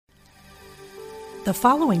The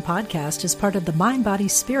following podcast is part of the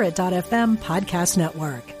MindBodySpirit.fm podcast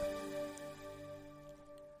network.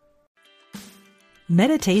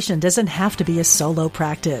 Meditation doesn't have to be a solo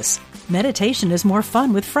practice. Meditation is more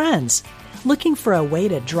fun with friends. Looking for a way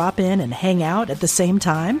to drop in and hang out at the same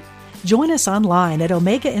time? Join us online at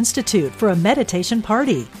Omega Institute for a meditation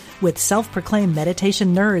party with self-proclaimed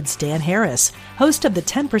meditation nerds Dan Harris, host of the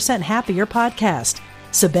 10% Happier podcast,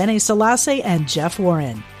 Sebene Selassie, and Jeff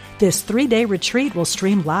Warren. This 3-day retreat will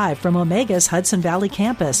stream live from Omega's Hudson Valley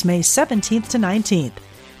campus May 17th to 19th.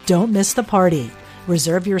 Don't miss the party.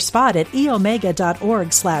 Reserve your spot at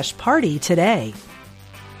eomega.org/party today.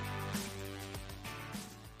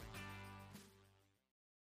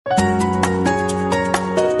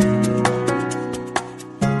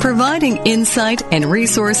 Providing insight and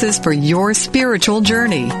resources for your spiritual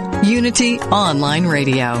journey. Unity Online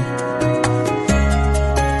Radio.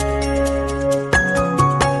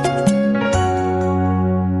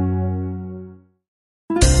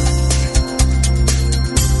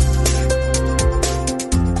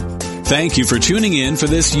 Thank you for tuning in for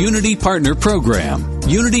this Unity Partner Program.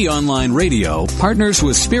 Unity Online Radio partners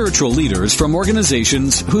with spiritual leaders from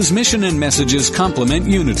organizations whose mission and messages complement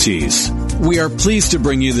Unity's. We are pleased to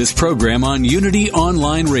bring you this program on Unity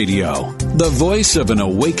Online Radio, the voice of an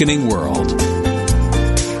awakening world.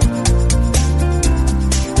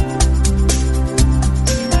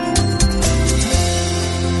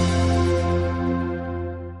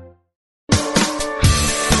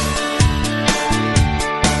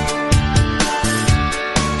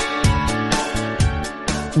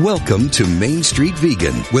 Welcome to Main Street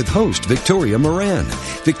Vegan with host Victoria Moran.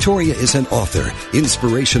 Victoria is an author,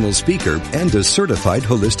 inspirational speaker, and a certified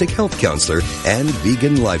holistic health counselor and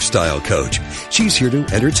vegan lifestyle coach. She's here to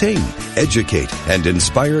entertain, educate, and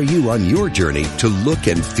inspire you on your journey to look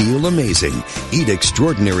and feel amazing, eat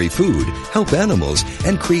extraordinary food, help animals,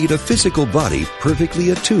 and create a physical body perfectly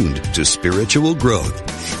attuned to spiritual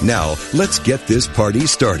growth. Now, let's get this party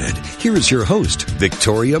started. Here is your host,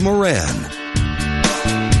 Victoria Moran.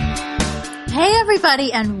 Hey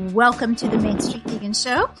everybody, and welcome to the Main Street Vegan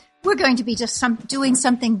Show. We're going to be just doing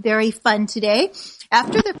something very fun today.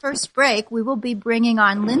 After the first break, we will be bringing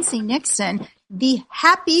on Lindsay Nixon, the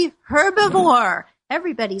happy herbivore.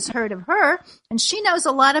 Everybody's heard of her, and she knows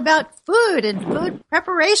a lot about food and food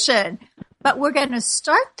preparation. But we're going to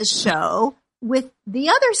start the show with the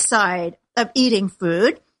other side of eating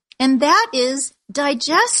food, and that is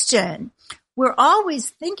digestion. We're always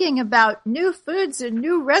thinking about new foods and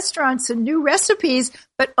new restaurants and new recipes,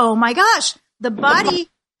 but oh my gosh, the body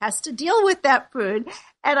has to deal with that food.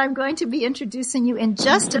 And I'm going to be introducing you in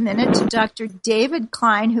just a minute to Dr. David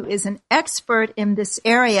Klein, who is an expert in this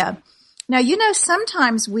area. Now, you know,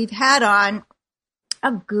 sometimes we've had on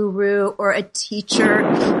a guru or a teacher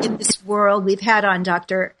in this world. We've had on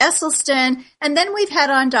Dr. Esselstyn, and then we've had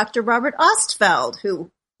on Dr. Robert Ostfeld,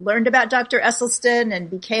 who learned about Dr. Esselstyn and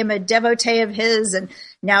became a devotee of his, and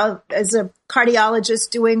now as a cardiologist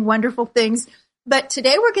doing wonderful things. But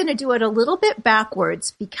today we're going to do it a little bit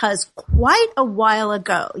backwards because quite a while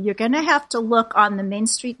ago, you're going to have to look on the Main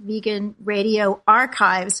Street Vegan Radio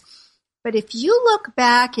archives. But if you look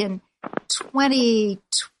back in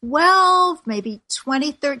 2012, maybe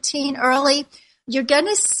 2013 early, you're going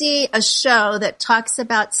to see a show that talks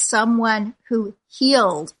about someone who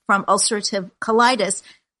healed from ulcerative colitis.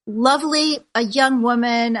 Lovely, a young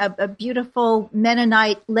woman, a beautiful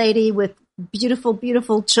Mennonite lady with beautiful,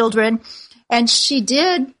 beautiful children. And she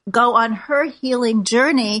did go on her healing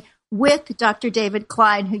journey with Dr. David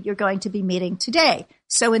Klein, who you're going to be meeting today.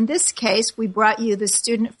 So in this case, we brought you the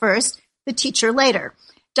student first, the teacher later.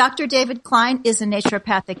 Dr. David Klein is a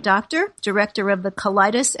naturopathic doctor, director of the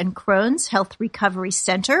Colitis and Crohn's Health Recovery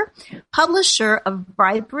Center, publisher of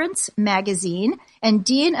Vibrance magazine, and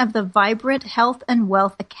dean of the Vibrant Health and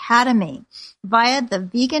Wealth Academy. Via the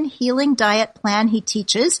vegan healing diet plan he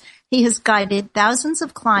teaches, he has guided thousands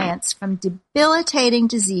of clients from debilitating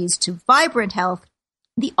disease to vibrant health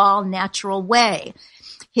the all-natural way.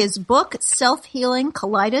 His book, Self-Healing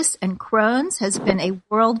Colitis and Crohn's, has been a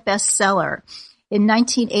world bestseller. In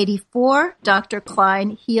 1984, Dr. Klein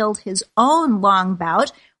healed his own long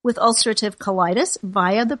bout with ulcerative colitis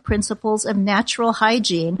via the principles of natural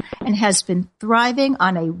hygiene and has been thriving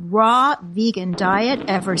on a raw vegan diet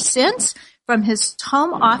ever since. From his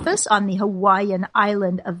home office on the Hawaiian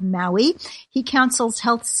island of Maui, he counsels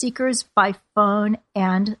health seekers by phone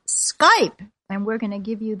and Skype. And we're going to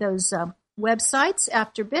give you those websites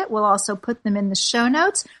after a bit. We'll also put them in the show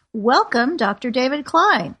notes. Welcome, Dr. David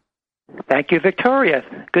Klein. Thank you, Victoria.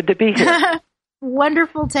 Good to be here.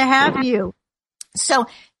 Wonderful to have you. So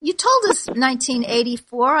you told us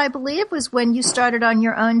 1984, I believe, was when you started on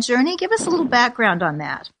your own journey. Give us a little background on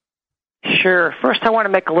that. Sure. First, I want to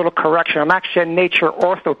make a little correction. I'm actually a nature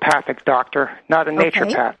orthopathic doctor, not a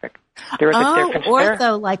naturopathic. There is a difference ortho,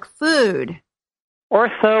 there. like food.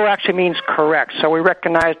 Ortho actually means correct. So we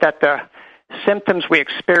recognize that the symptoms we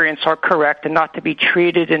experience are correct and not to be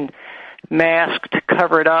treated and masked,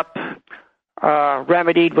 covered up,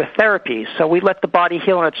 remedied with therapy. So we let the body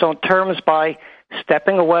heal on its own terms by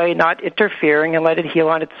stepping away, not interfering, and let it heal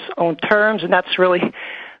on its own terms. And that's really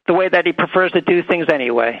the way that he prefers to do things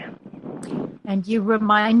anyway. And you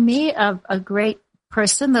remind me of a great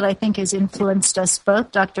person that I think has influenced us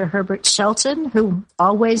both, Dr. Herbert Shelton, who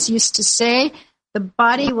always used to say, the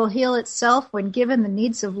body will heal itself when given the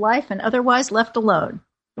needs of life and otherwise left alone.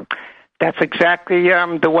 That's exactly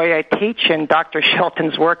the way I teach, and Dr.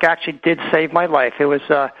 Shelton's work actually did save my life. It was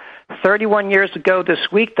 31 years ago this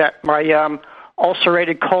week that my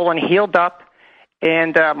ulcerated colon healed up,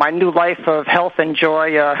 and my new life of health and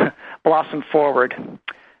joy blossomed forward.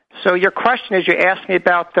 So your question is, you asked me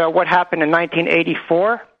about what happened in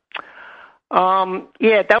 1984.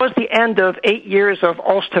 That was the end of 8 years of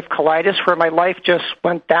ulcerative colitis, where my life just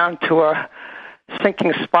went down to a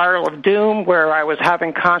sinking spiral of doom, where I was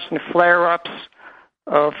having constant flare-ups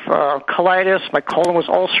of colitis. My colon was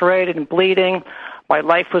ulcerated and bleeding. My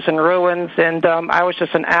life was in ruins, and I was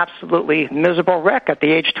just an absolutely miserable wreck at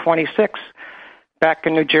the age 26 back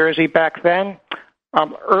in New Jersey back then.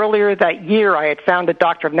 Earlier that year, I had found a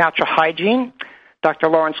doctor of natural hygiene, Dr.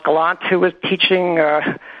 Lawrence Gallant, who was teaching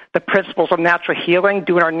the principles of natural healing,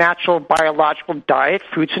 doing our natural biological diet,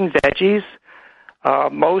 fruits and veggies,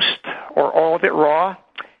 most or all of it raw,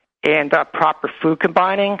 and proper food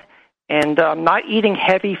combining, and not eating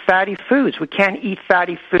heavy, fatty foods. We can't eat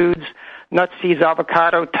fatty foods, nuts, seeds,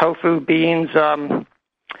 avocado, tofu, beans,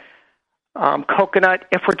 coconut,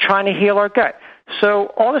 if we're trying to heal our gut. So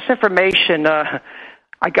all this information,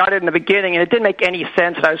 I got it in the beginning, and it didn't make any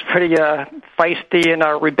sense, and I was pretty feisty and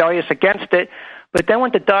rebellious against it. But then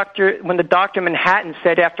when the doctor in Manhattan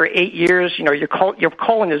said after 8 years, your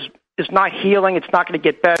colon is not healing, it's not going to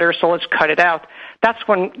get better, so let's cut it out, that's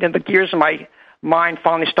when the gears in my mind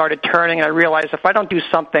finally started turning, and I realized if I don't do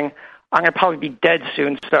something, I'm going to probably be dead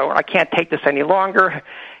soon, so I can't take this any longer.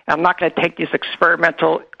 I'm not going to take these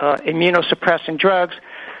experimental immunosuppressant drugs.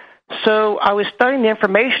 So I was studying the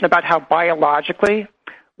information about how biologically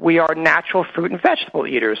we are natural fruit and vegetable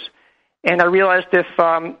eaters. And I realized if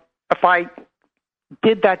I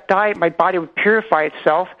did that diet, my body would purify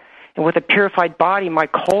itself, and with a purified body, my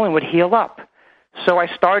colon would heal up. So I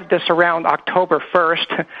started this around October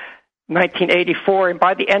 1st, 1984, and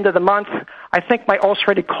by the end of the month, I think my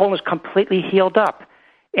ulcerated colon was completely healed up.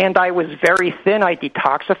 And I was very thin. I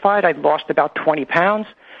detoxified. I'd lost about 20 pounds,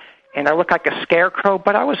 and I looked like a scarecrow,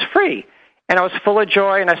 but I was free. And I was full of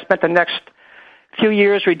joy, and I spent the next few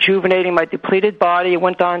years rejuvenating my depleted body. I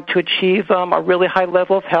went on to achieve a really high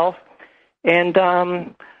level of health. And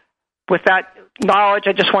with that knowledge,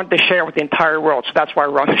 I just wanted to share with the entire world. So that's why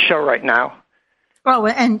we're on the show right now. Oh,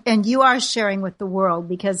 and you are sharing with the world,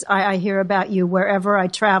 because I hear about you wherever I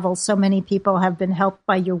travel. So many people have been helped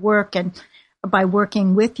by your work and by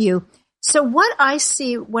working with you. So what I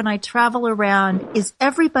see when I travel around is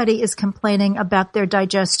everybody is complaining about their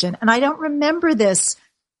digestion. And I don't remember this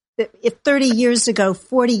 30 years ago,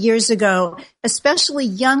 40 years ago, especially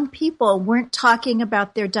young people weren't talking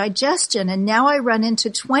about their digestion. And now I run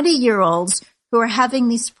into 20-year-olds who are having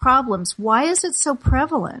these problems. Why is it so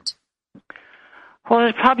prevalent? Well,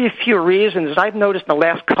 there's probably a few reasons. I've noticed in the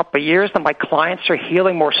last couple of years that my clients are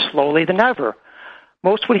healing more slowly than ever.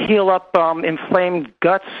 Most would heal up inflamed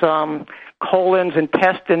guts, colons,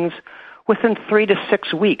 intestines within 3 to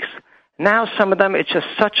 6 weeks. Now some of them, it's just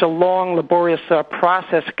such a long, laborious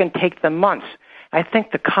process. It can take them months. I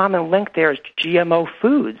think the common link there is GMO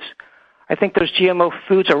foods. I think those GMO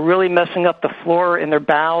foods are really messing up the flora in their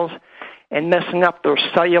bowels and messing up their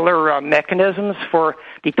cellular mechanisms for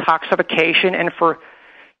detoxification and for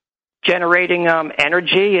generating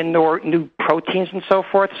energy and new proteins and so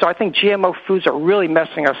forth. So I think GMO foods are really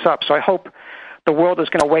messing us up. So I hope the world is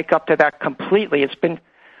going to wake up to that completely. It's been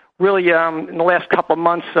really, in the last couple of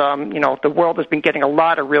months, the world has been getting a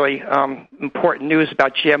lot of really important news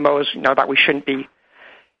about GMOs, that we shouldn't be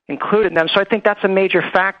including them. So I think that's a major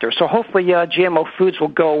factor. So hopefully GMO foods will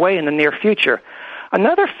go away in the near future.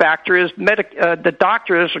 Another factor is the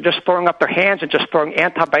doctors are just throwing up their hands and just throwing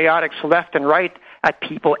antibiotics left and right at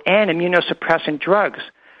people and immunosuppressant drugs.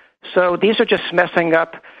 So these are just messing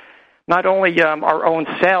up not only our own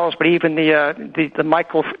cells, but even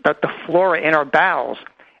the flora in our bowels,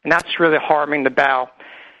 and that's really harming the bowel.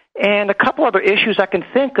 And a couple other issues I can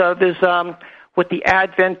think of is with the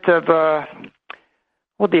advent of,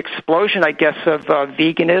 the explosion, I guess, of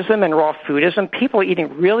veganism and raw foodism, people are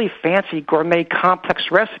eating really fancy gourmet complex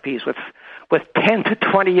recipes with 10 to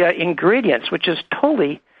 20 ingredients, which is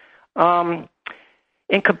totally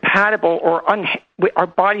incompatible, or our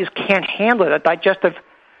bodies can't handle it. Our digestive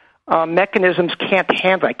mechanisms can't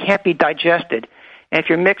handle it. It can't be digested. And if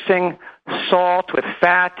you're mixing salt with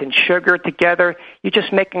fat and sugar together, you're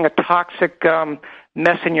just making a toxic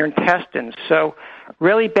mess in your intestines. So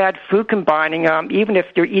really bad food combining, even if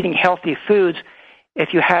you're eating healthy foods,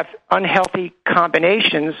 if you have unhealthy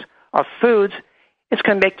combinations of foods, it's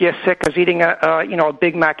going to make you sick as eating a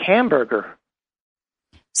Big Mac hamburger.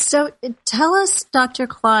 So tell us, Dr.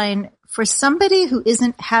 Klein, for somebody who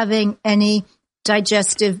isn't having any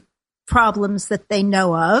digestive problems that they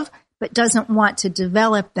know of, but doesn't want to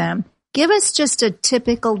develop them, give us just a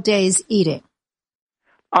typical day's eating.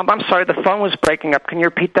 I'm sorry, the phone was breaking up. Can you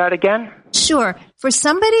repeat that again? Sure. For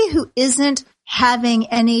somebody who isn't having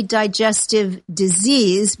any digestive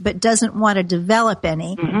disease, but doesn't want to develop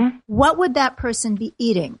any, what would that person be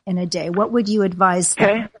eating in a day? What would you advise them?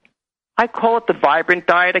 Okay. I call it the Vibrant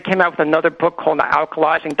Diet. I came out with another book called The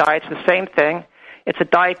Alkalizing Diet. It's the same thing. It's a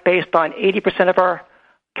diet based on 80% of our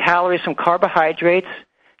calories from carbohydrates,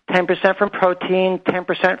 10% from protein,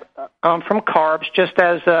 10% from carbs, just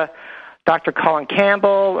as Dr. Colin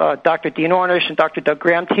Campbell, Dr. Dean Ornish, and Dr. Doug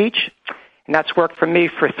Graham teach. And that's worked for me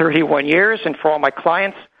for 31 years and for all my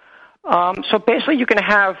clients. So basically, you can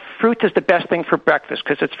have fruit is the best thing for breakfast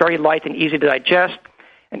because it's very light and easy to digest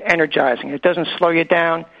and energizing. It doesn't slow you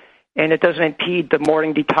down, and it doesn't impede the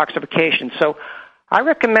morning detoxification. So I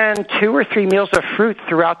recommend 2 or 3 meals of fruit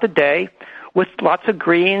throughout the day with lots of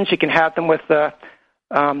greens. You can have them with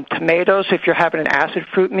tomatoes if you're having an acid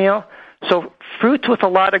fruit meal. So fruits with a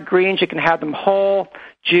lot of greens, you can have them whole,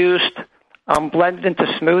 juiced, blended into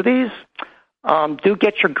smoothies. Do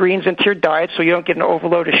get your greens into your diet so you don't get an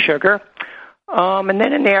overload of sugar. And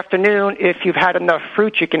then in the afternoon, if you've had enough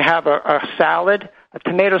fruit, you can have a salad, a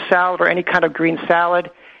tomato salad or any kind of green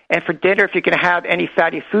salad. And for dinner, if you can have any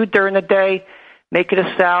fatty food during the day, make it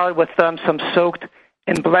a salad with some soaked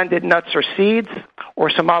and blended nuts or seeds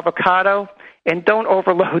or some avocado. And don't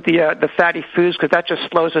overload the fatty foods because that just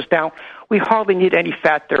slows us down. We hardly need any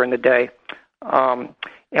fat during the day. And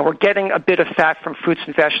we're getting a bit of fat from fruits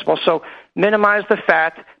and vegetables. So minimize the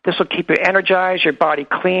fat. This will keep you energized, your body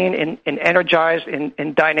clean and energized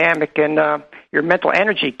and dynamic, and your mental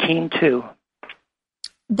energy keen too.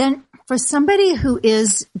 Then for somebody who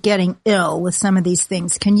is getting ill with some of these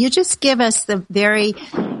things, can you just give us the very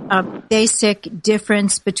basic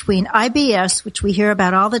difference between IBS, which we hear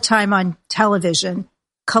about all the time on television,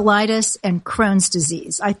 colitis, and Crohn's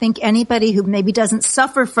disease? I think anybody who maybe doesn't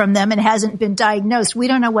suffer from them and hasn't been diagnosed, we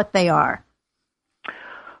don't know what they are.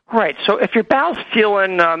 Right. So if your bowel's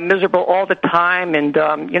feeling miserable all the time and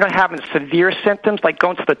you're not having severe symptoms like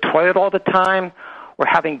going to the toilet all the time or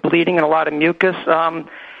having bleeding and a lot of mucus,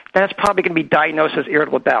 then it's probably going to be diagnosed as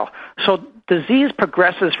irritable bowel. So disease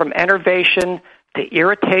progresses from enervation to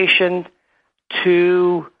irritation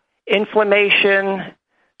to inflammation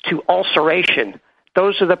to ulceration.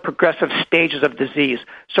 Those are the progressive stages of disease.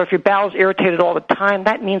 So if your bowel is irritated all the time,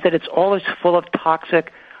 that means that it's always full of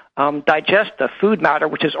toxic digestive food matter,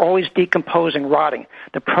 which is always decomposing, rotting.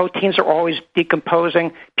 The proteins are always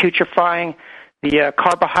decomposing, putrefying. The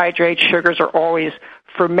carbohydrates, sugars are always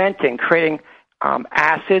fermenting, creating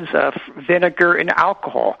acids, vinegar, and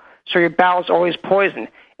alcohol. So your bowel is always poisoned.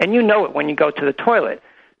 And you know it when you go to the toilet.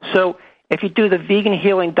 So if you do the vegan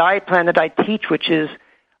healing diet plan that I teach, which is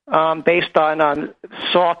based on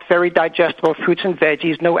soft, very digestible fruits and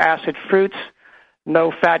veggies, no acid fruits,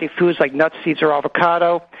 no fatty foods like nuts, seeds, or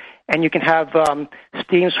avocado, and you can have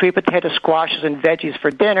steamed sweet potato squashes and veggies for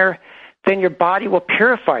dinner, then your body will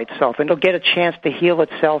purify itself and it'll get a chance to heal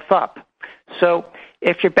itself up. So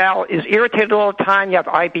if your bowel is irritated all the time, you have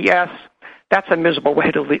IBS, that's a miserable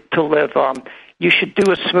way to live. You should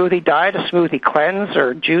do a smoothie diet, a smoothie cleanse,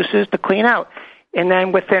 or juices to clean out. And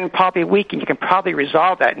then within probably a week, you can probably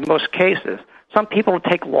resolve that in most cases. Some people will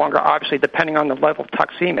take longer, obviously, depending on the level of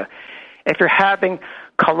toxemia. If you're having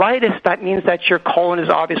colitis, that means that your colon is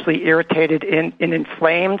obviously irritated and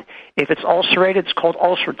inflamed. If it's ulcerated, it's called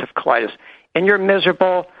ulcerative colitis. And you're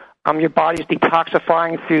miserable. Your body's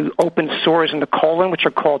detoxifying through open sores in the colon, which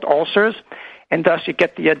are called ulcers. And thus you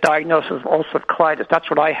get the diagnosis of ulcerative colitis. That's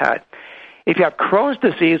what I had. If you have Crohn's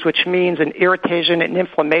disease, which means an irritation and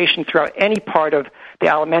inflammation throughout any part of the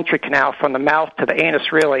alimentary canal, from the mouth to the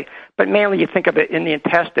anus, really, but mainly you think of it in the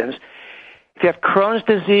intestines. If you have Crohn's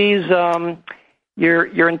disease,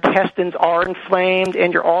 your intestines are inflamed,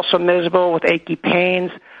 and you're also miserable with achy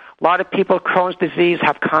pains. A lot of people with Crohn's disease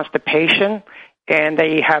have constipation, and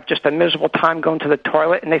they have just a miserable time going to the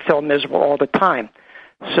toilet, and they feel miserable all the time.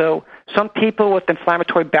 So some people with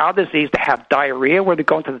inflammatory bowel disease, they have diarrhea where they're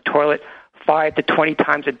going to the toilet 5 to 20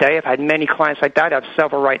 times a day. I've had many clients like that. I have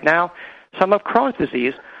several right now. Some have Crohn's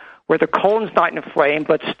disease where their colon's not inflamed,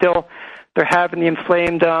 but still they're having the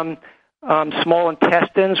inflamed small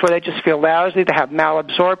intestines where they just feel lousy. They have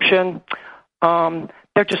malabsorption.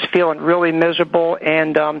 They're just feeling really miserable,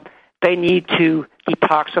 and they need to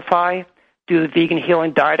detoxify, do the vegan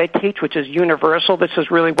healing diet I teach, which is universal. This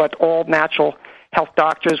is really what all natural health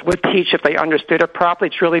doctors would teach if they understood it properly.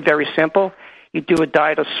 It's really very simple. You do a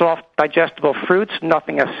diet of soft, digestible fruits,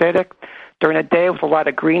 nothing acidic, during the day with a lot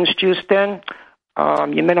of greens juiced in.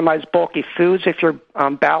 You minimize bulky foods if your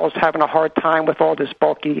bowel is having a hard time with all this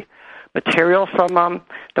bulky material from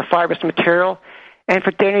the fibrous material. And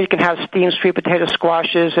for dinner, you can have steamed sweet potato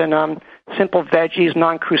squashes and simple veggies,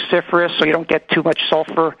 non-cruciferous, so you don't get too much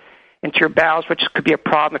sulfur into your bowels, which could be a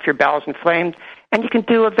problem if your bowel is inflamed. And you can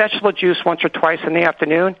do a vegetable juice once or twice in the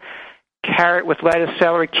afternoon, carrot with lettuce,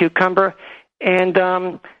 celery, cucumber. And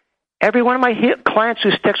every one of my clients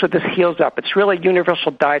who sticks with this heals up. It's really a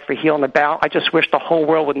universal diet for healing the bowel. I just wish the whole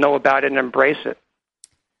world would know about it and embrace it.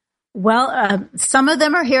 Well, some of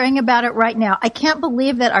them are hearing about it right now. I can't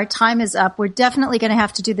believe that our time is up. We're definitely going to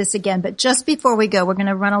have to do this again. But just before we go, we're going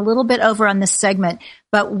to run a little bit over on this segment.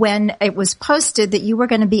 But when it was posted that you were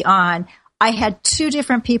going to be on, I had 2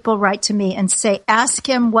 different people write to me and say, ask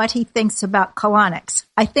him what he thinks about colonics.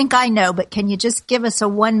 I think I know, but can you just give us a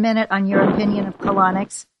 1 minute on your opinion of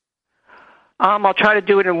colonics? I'll try to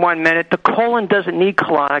do it in 1 minute. The colon doesn't need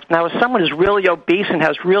colonics. Now, if someone is really obese and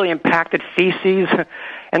has really impacted feces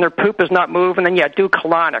and their poop is not moving, then do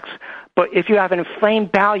colonics. But if you have an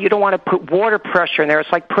inflamed bowel, you don't want to put water pressure in there.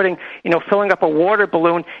 It's like filling up a water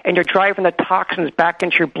balloon, and you're driving the toxins back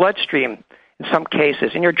into your bloodstream in some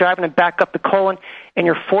cases, and you're driving them back up the colon, and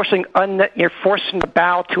you're forcing the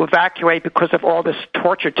bowel to evacuate because of all this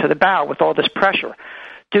torture to the bowel with all this pressure.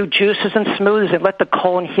 Do juices and smoothies and let the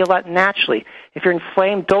colon heal out naturally. If you're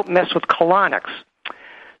inflamed, don't mess with colonics.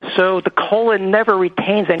 So the colon never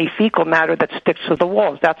retains any fecal matter that sticks to the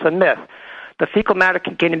walls. That's a myth. The fecal matter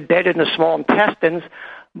can get embedded in the small intestines,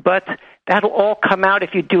 but that'll all come out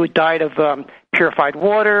if you do a diet of purified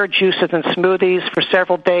water, juices, and smoothies for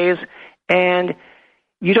several days. And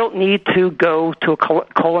you don't need to go to a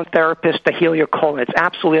colon therapist to heal your colon. It's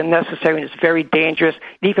absolutely unnecessary, and it's very dangerous.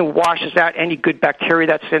 It even washes out any good bacteria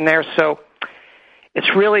that's in there. So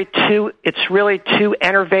it's really too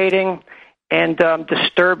enervating and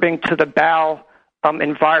disturbing to the bowel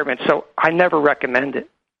environment. So I never recommend it.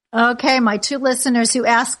 Okay, my 2 listeners who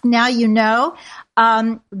asked, now you know.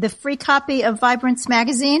 The free copy of Vibrance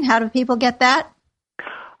Magazine, how do people get that?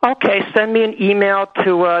 Okay, send me an email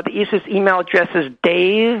to the easiest email address is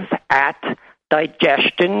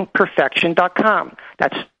dave@digestionperfection.com.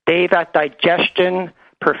 That's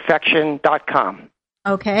dave@digestionperfection.com.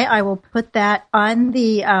 Okay, I will put that on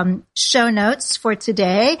the show notes for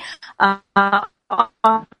today.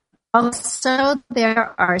 Also,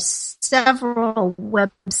 there are several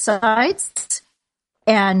websites,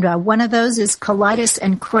 and one of those is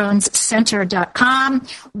colitisandcrohnscenter.com.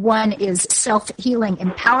 One is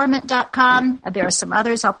selfhealingempowerment.com. There are some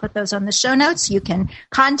others. I'll put those on the show notes. You can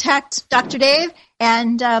contact Dr. Dave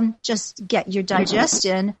and just get your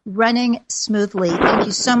digestion running smoothly. Thank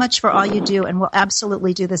you so much for all you do, and we'll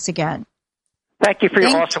absolutely do this again. Thank you for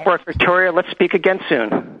your awesome work, Victoria. Let's speak again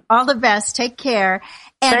soon. All the best. Take care.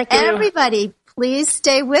 And everybody, please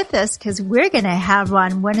stay with us because we're going to have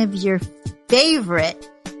on one of your favorite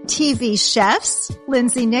TV chefs,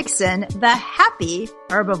 Lindsay Nixon, the happy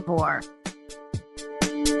herbivore.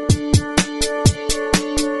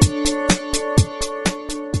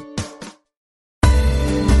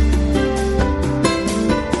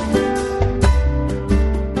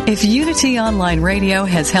 If Unity Online Radio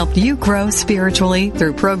has helped you grow spiritually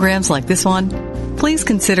through programs like this one, please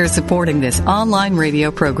consider supporting this online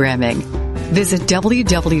radio programming. Visit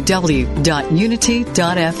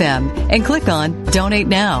www.unity.fm and click on Donate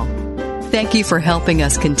Now. Thank you for helping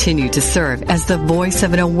us continue to serve as the voice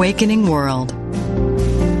of an awakening world.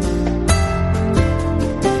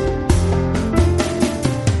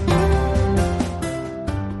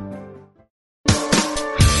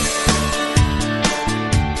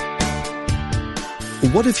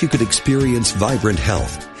 What if you could experience vibrant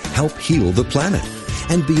health, help heal the planet,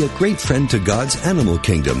 and be a great friend to God's animal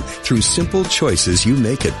kingdom through simple choices you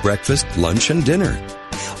make at breakfast, lunch, and dinner?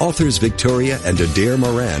 Authors Victoria and Adair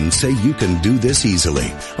Moran say you can do this easily,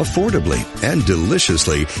 affordably, and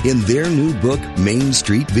deliciously in their new book, Main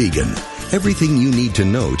Street Vegan. Everything you need to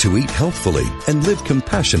know to eat healthfully and live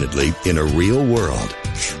compassionately in a real world.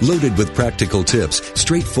 Loaded with practical tips,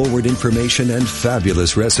 straightforward information, and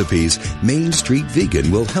fabulous recipes, Main Street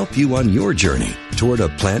Vegan will help you on your journey toward a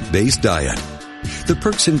plant-based diet. The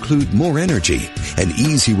perks include more energy, an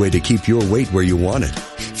easy way to keep your weight where you want it,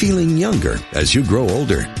 feeling younger as you grow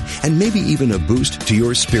older, and maybe even a boost to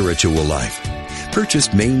your spiritual life.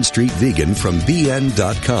 Purchase Main Street Vegan from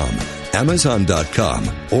BN.com, Amazon.com,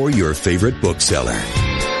 or your favorite bookseller.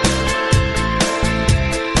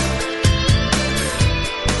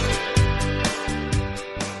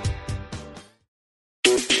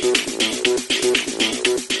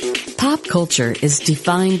 Pop culture is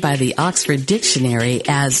defined by the Oxford Dictionary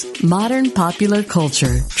as modern popular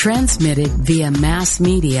culture transmitted via mass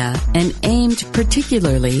media and aimed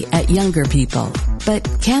particularly at younger people. But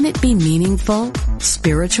can it be meaningful?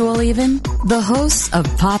 Spiritual even? The hosts of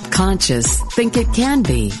Pop Conscious think it can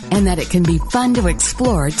be, and that it can be fun to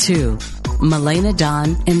explore too. Milena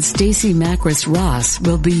Don and Stacey Macris Ross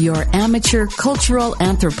will be your amateur cultural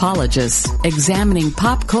anthropologists examining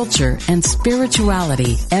pop culture and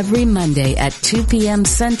spirituality every Monday at 2 p.m.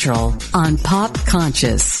 Central on Pop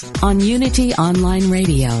Conscious on Unity Online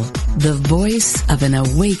Radio, the voice of an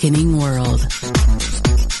awakening world.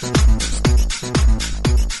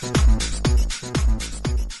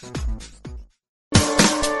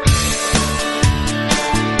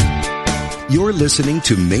 You're listening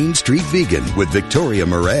to Main Street Vegan with Victoria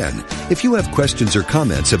Moran. If you have questions or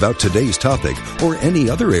comments about today's topic or any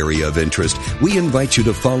other area of interest, we invite you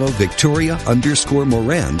to follow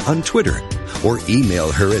Victoria_Moran on Twitter or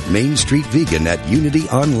email her at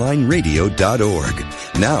mainstreetvegan@unityonlineradio.org.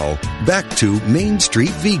 Now, back to Main Street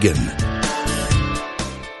Vegan.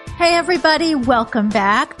 Hey everybody, welcome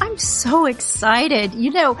back. I'm so excited.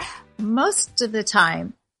 You know, most of the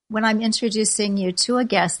time, when I'm introducing you to a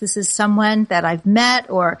guest, this is someone that I've met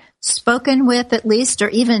or spoken with at least, or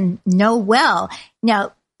even know well.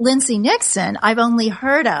 Now, Lindsay Nixon, I've only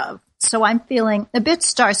heard of, so I'm feeling a bit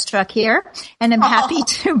starstruck here, and I'm happy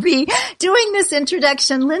to be doing this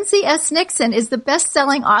introduction. Lindsay S. Nixon is the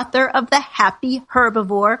best-selling author of the Happy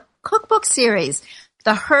Herbivore cookbook series.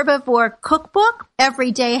 The Herbivore Cookbook,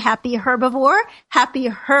 Everyday Happy Herbivore, Happy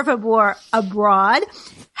Herbivore Abroad,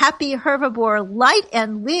 Happy Herbivore Light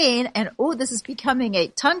and Lean, and this is becoming a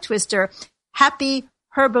tongue twister, Happy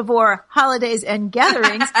Herbivore Holidays and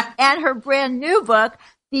Gatherings, and her brand new book,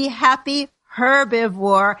 The Happy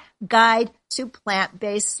Herbivore Guide to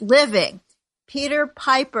Plant-Based Living. Peter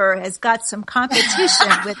Piper has got some competition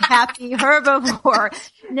with Happy Herbivore.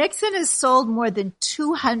 Nixon has sold more than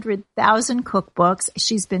 200,000 cookbooks.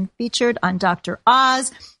 She's been featured on Dr.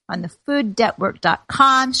 Oz, on the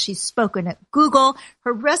FoodNetwork.com. She's spoken at Google.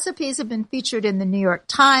 Her recipes have been featured in the New York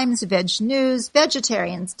Times, Veg News,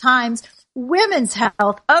 Vegetarians Times, Women's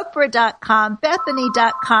Health, Oprah.com,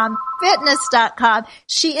 Bethany.com, Fitness.com.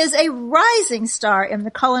 She is a rising star in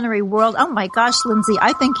the culinary world. Oh my gosh, Lindsay,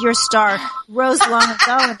 I think your star rose long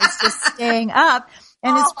ago and is just staying up,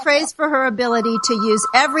 and is praised for her ability to use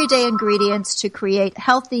everyday ingredients to create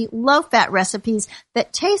healthy, low-fat recipes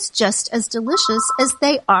that taste just as delicious as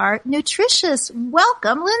they are nutritious.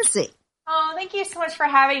 Welcome, Lindsay. Oh, thank you so much for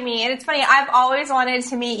having me. And it's funny, I've always wanted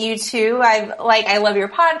to meet you too. I love your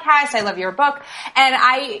podcast. I love your book. And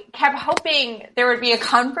I kept hoping there would be a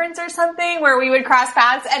conference or something where we would cross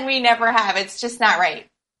paths, and we never have. It's just not right.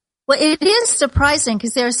 Well, it is surprising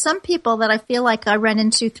because there are some people that I feel like I run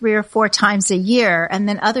into 3 or 4 times a year. And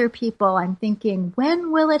then other people I'm thinking,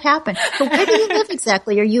 when will it happen? But where do you live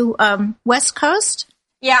exactly? Are you West Coast?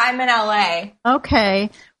 Yeah, I'm in LA. Okay.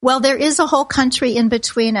 Well, there is a whole country in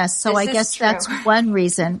between us, so I guess that's one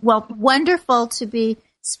reason. Well, wonderful to be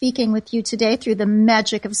speaking with you today through the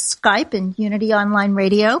magic of Skype and Unity Online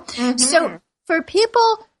Radio. Mm-hmm. So for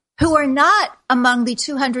people who are not among the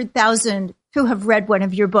 200,000 who have read one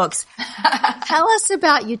of your books, tell us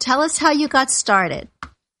about you. Tell us how you got started.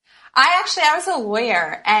 I was a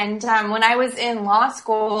lawyer, and when I was in law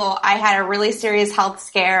school, I had a really serious health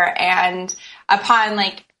scare, and upon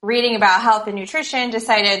reading about health and nutrition,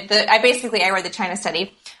 decided that I read the China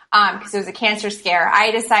study because it was a cancer scare.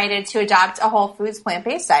 I decided to adopt a whole foods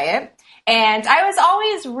plant-based diet. And I was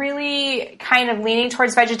always really kind of leaning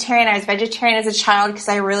towards vegetarian. I was vegetarian as a child because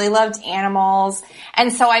I really loved animals.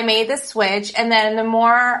 And so I made the switch. And then the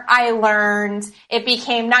more I learned, it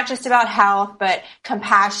became not just about health, but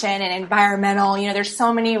compassion and environmental. You know, there's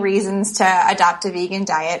so many reasons to adopt a vegan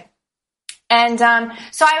diet. And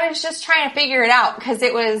so I was just trying to figure it out because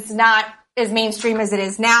it was as mainstream as it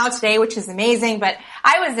is now today, which is amazing. But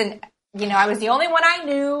I was the only one I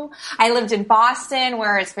knew. I lived in Boston,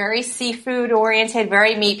 where it's very seafood oriented,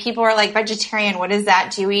 very meat. People are like, vegetarian, what is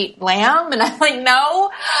that? Do you eat lamb? And I'm like,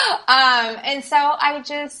 no. And so I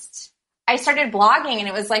started blogging, and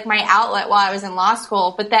it was like my outlet while I was in law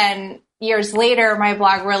school. But then years later, my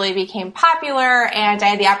blog really became popular, and I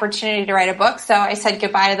had the opportunity to write a book. So I said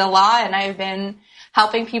goodbye to the law, and I've been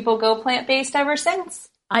helping people go plant-based ever since.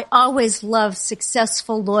 I always love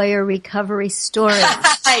successful lawyer recovery stories.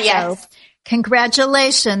 Yes. So,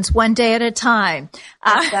 congratulations, one day at a time.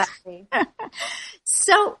 Exactly.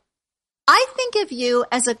 So I think of you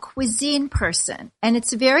as a cuisine person, and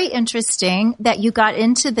it's very interesting that you got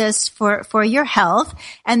into this for your health,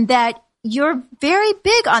 and that you're very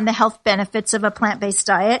big on the health benefits of a plant-based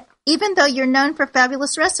diet, even though you're known for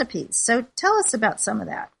fabulous recipes. So tell us about some of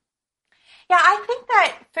that. Yeah, I think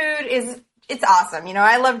that food it's awesome.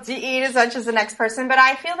 I love to eat as much as the next person, but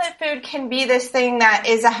I feel that food can be this thing that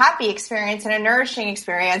is a happy experience and a nourishing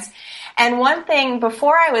experience. And one thing,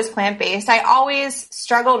 before I was plant-based, I always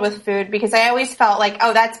struggled with food because I always felt like,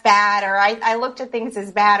 oh, that's bad, or I looked at things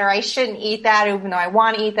as bad, or I shouldn't eat that even though I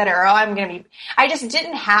want to eat that, or I just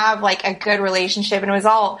didn't have like a good relationship, and it was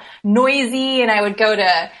all noisy, and I would go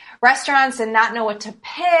to restaurants and not know what to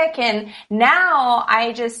pick. And now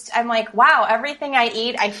I'm like, wow, everything I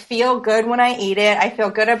eat, I feel good when I eat it. I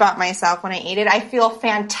feel good about myself when I eat it. I feel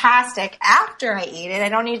fantastic after I eat it. I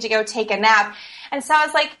don't need to go take a nap. And so I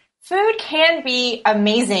was like, food can be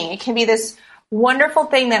amazing. It can be this wonderful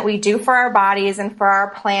thing that we do for our bodies and for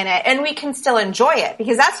our planet, and we can still enjoy it,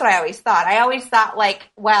 because that's what I always thought. I always thought, like,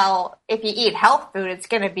 well, if you eat health food, it's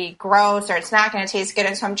going to be gross or it's not going to taste good.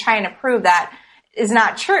 And so I'm trying to prove that is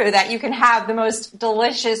not true, that you can have the most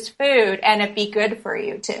delicious food and it be good for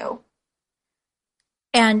you too.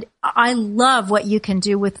 And I love what you can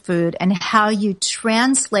do with food and how you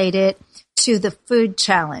translate it to the food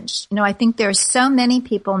challenge. I think there are so many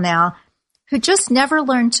people now who just never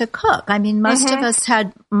learned to cook. I mean, most of us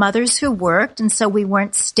had mothers who worked, and so we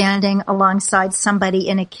weren't standing alongside somebody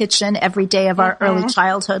in a kitchen every day of our early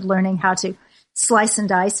childhood learning how to slice and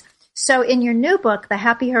dice. So in your new book, The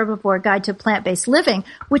Happy Herbivore Guide to Plant-Based Living,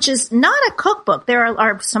 which is not a cookbook, there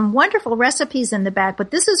are some wonderful recipes in the back, but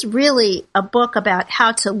this is really a book about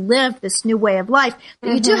how to live this new way of life.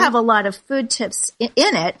 But you do have a lot of food tips in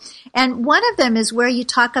it. And one of them is where you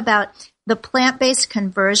talk about the plant-based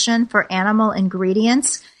conversion for animal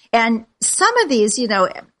ingredients. And some of these,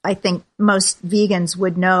 I think most vegans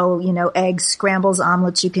would know, eggs, scrambles,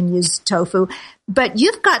 omelets, you can use tofu. But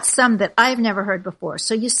you've got some that I've never heard before.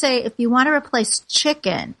 So you say if you want to replace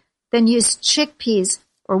chicken, then use chickpeas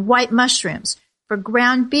or white mushrooms. For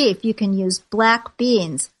ground beef, you can use black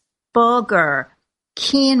beans, bulgur,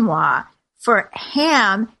 quinoa. For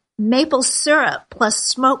ham, maple syrup plus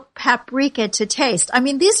smoked paprika to taste. I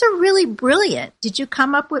mean, these are really brilliant. Did you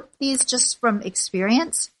come up with these just from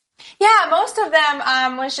experience? Yeah, most of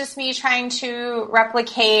them was just me trying to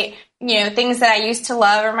replicate, things that I used to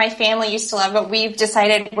love or my family used to love, but we've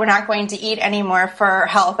decided we're not going to eat anymore for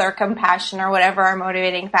health or compassion or whatever our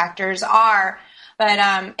motivating factors are. But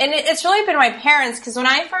and it's really been my parents, because when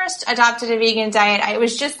I first adopted a vegan diet, it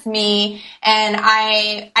was just me, and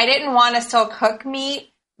I didn't want to still cook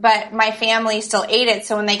meat, but my family still ate it.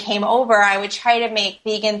 So when they came over, I would try to make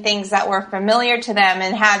vegan things that were familiar to them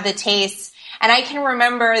and had the taste. And I can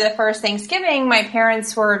remember the first Thanksgiving, my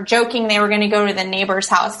parents were joking they were going to go to the neighbor's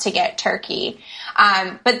house to get turkey.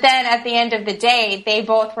 But then at the end of the day, they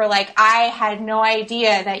both were like, I had no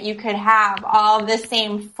idea that you could have all the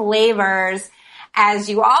same flavors as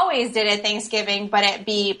you always did at Thanksgiving, but it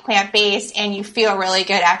be plant-based and you feel really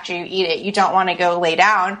good after you eat it. You don't want to go lay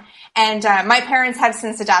down. And my parents have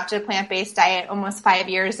since adopted a plant-based diet almost 5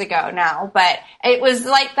 years ago now. But it was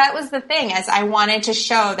like, that was the thing, as I wanted to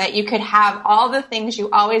show that you could have all the things you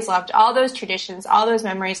always loved, all those traditions, all those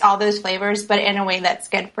memories, all those flavors, but in a way that's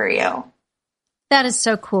good for you. That is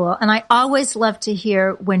so cool. And I always love to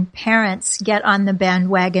hear when parents get on the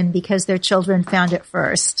bandwagon because their children found it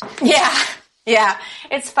first. Yeah,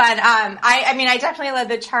 it's fun. I definitely led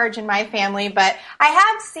the charge in my family, but I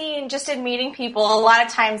have seen, just in meeting people, a lot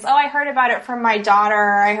of times, I heard about it from my daughter,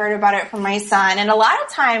 or I heard about it from my son. And a lot of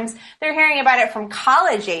times they're hearing about it from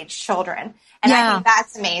college-age children. And I think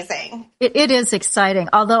that's amazing. It is exciting.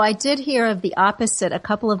 Although I did hear of the opposite. A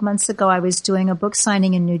couple of months ago, I was doing a book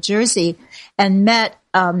signing in New Jersey and met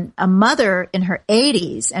a mother in her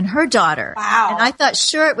 80s and her daughter. Wow. And I thought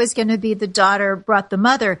sure it was going to be the daughter brought the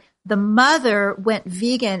mother. The mother went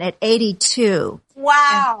vegan at 82.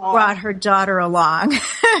 Wow. And brought her daughter along.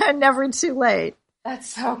 Never too late.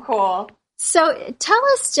 That's so cool. So tell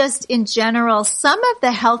us just in general, some of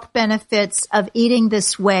the health benefits of eating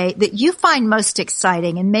this way that you find most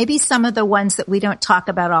exciting, and maybe some of the ones that we don't talk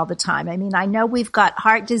about all the time. I mean, I know we've got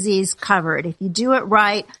heart disease covered. If you do it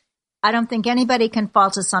right, I don't think anybody can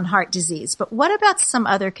fault us on heart disease. But what about some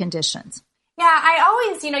other conditions? Yeah, I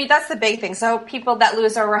always, that's the big thing. So people that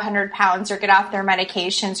lose over 100 pounds or get off their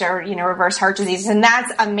medications or, reverse heart disease, and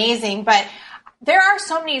that's amazing. But there are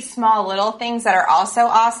so many small little things that are also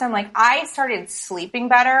awesome. Like I started sleeping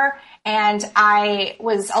better and I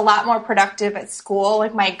was a lot more productive at school.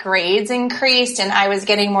 Like my grades increased and I was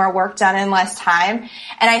getting more work done in less time.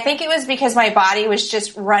 And I think it was because my body was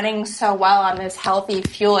just running so well on this healthy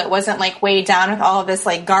fuel. It wasn't like weighed down with all of this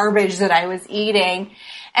like garbage that I was eating.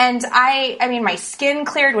 And I mean, my skin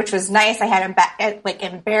cleared, which was nice. I had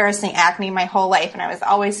embarrassing acne my whole life, and I was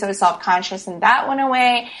always so self-conscious, and that went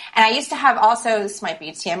away. And I used to have also, this might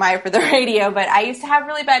be TMI for the radio, but I used to have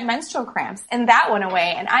really bad menstrual cramps, and that went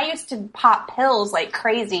away. And I used to pop pills like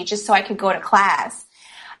crazy just so I could go to class.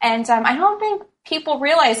 And I don't think people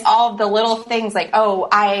realize all of the little things like, oh,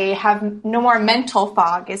 I have no more mental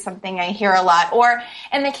fog is something I hear a lot. Or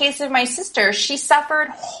in the case of my sister, she suffered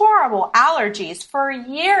horrible allergies for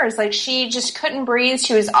years. Like she just couldn't breathe.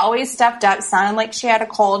 She was always stuffed up, sounded like she had a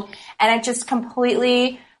cold, and it just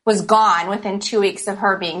completely was gone within 2 weeks of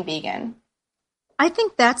her being vegan. I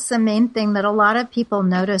think that's the main thing that a lot of people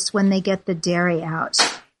notice when they get the dairy out.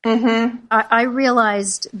 Mm-hmm. I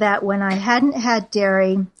realized that when I hadn't had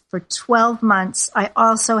dairy for 12 months, I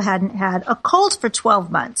also hadn't had a cold for 12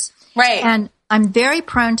 months. Right. And I'm very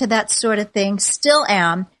prone to that sort of thing, still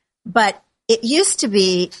am, but it used to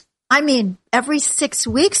be, every 6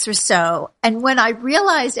 weeks or so. And when I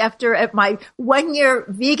realized at my 1 year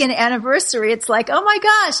vegan anniversary, it's like, oh my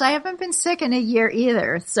gosh, I haven't been sick in a year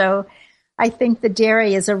either. So I think the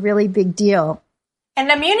dairy is a really big deal. And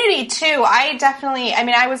immunity too.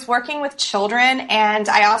 I was working with children and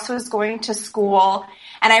I also was going to school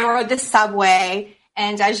and I rode the subway.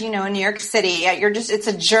 And as you know, in New York City, it's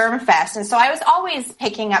a germ fest. And so I was always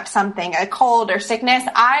picking up something, a cold or sickness.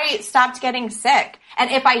 I stopped getting sick. And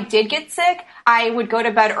if I did get sick, I would go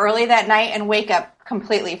to bed early that night and wake up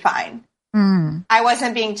completely fine. Mm. I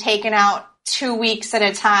wasn't being taken out 2 weeks at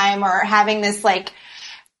a time or having this like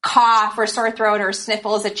cough or sore throat or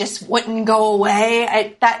sniffles that just wouldn't go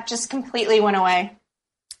away. That just completely went away.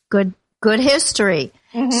 Good history.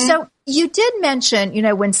 Mm-hmm. So you did mention,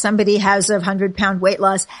 when somebody has a 100-pound weight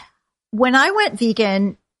loss, when I went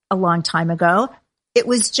vegan a long time ago, it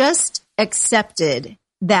was just accepted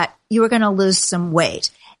that you were going to lose some weight.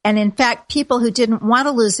 And in fact, people who didn't want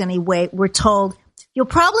to lose any weight were told, you'll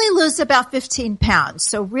probably lose about 15 pounds.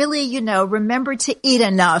 So really, remember to eat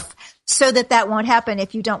enough so that won't happen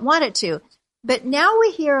if you don't want it to. But now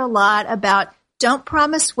we hear a lot about don't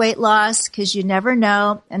promise weight loss because you never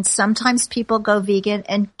know. And sometimes people go vegan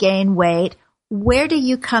and gain weight. Where do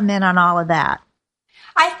you come in on all of that?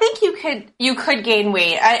 I think you could gain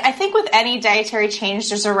weight. I think with any dietary change,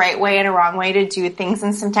 there's a right way and a wrong way to do things.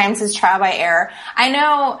 And sometimes it's trial by error. I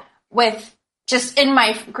know just in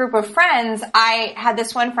my group of friends, I had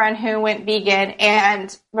this one friend who went vegan,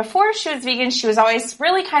 and before she was vegan, she was always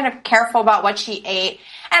really kind of careful about what she ate.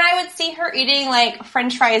 And I would see her eating like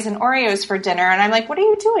French fries and Oreos for dinner. And I'm like, what are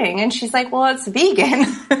you doing? And she's like, well, it's vegan.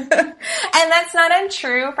 And that's not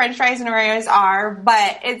untrue. French fries and Oreos are,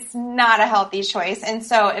 but it's not a healthy choice. And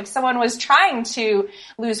so if someone was trying to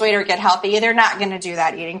lose weight or get healthy, they're not going to do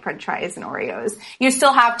that eating French fries and Oreos. You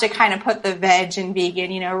still have to kind of put the veg and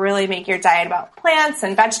vegan, really make your diet about plants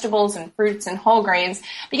and vegetables and fruits and whole grains,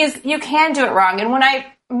 because you can do it wrong. And when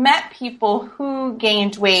I met people who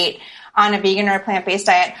gained weight on a vegan or a plant-based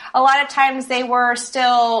diet, a lot of times they were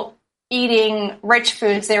still eating rich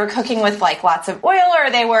foods. They were cooking with like lots of oil,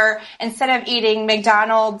 or they were, instead of eating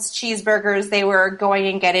McDonald's cheeseburgers, they were going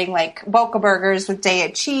and getting like Boca burgers with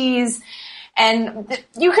Daiya cheese. And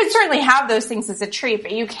you could certainly have those things as a treat,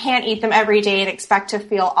 but you can't eat them every day and expect to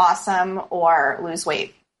feel awesome or lose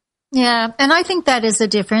weight. Yeah, and I think that is a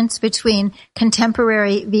difference between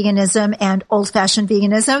contemporary veganism and old-fashioned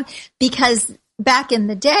veganism, because back in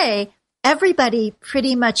the day, everybody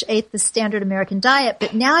pretty much ate the standard American diet,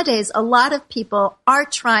 but nowadays a lot of people are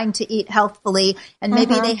trying to eat healthfully, and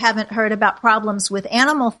maybe they haven't heard about problems with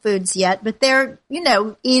animal foods yet, but they're,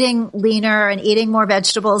 eating leaner and eating more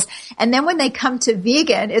vegetables. And then when they come to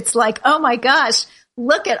vegan, it's like, oh my gosh,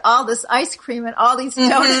 look at all this ice cream and all these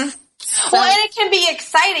donuts. Well, and it can be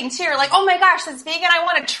exciting too. You're like, oh my gosh, that's vegan. I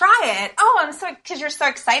want to try it. Oh, because you're so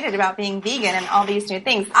excited about being vegan and all these new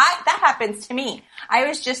things. That happens to me. I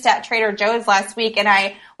was just at Trader Joe's last week and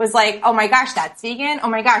I was like, oh my gosh, that's vegan. Oh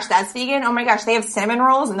my gosh, that's vegan. Oh my gosh, they have cinnamon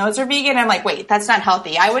rolls and those are vegan. I'm like, wait, that's not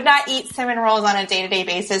healthy. I would not eat cinnamon rolls on a day-to-day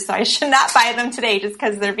basis, so I should not buy them today just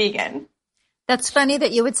because they're vegan. That's funny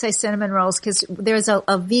that you would say cinnamon rolls because there's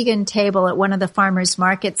a vegan table at one of the farmers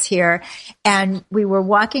markets here. And we were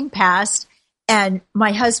walking past and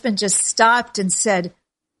my husband just stopped and said,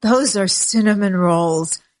 those are cinnamon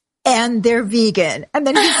rolls and they're vegan. And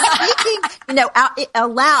then he's speaking, out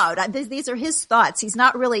aloud. These are his thoughts. He's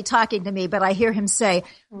not really talking to me, but I hear him say,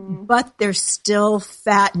 but they're still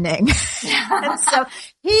fattening. And so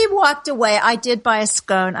he walked away. I did buy a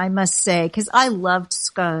scone, I must say, because I loved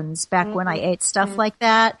scones back when I ate stuff like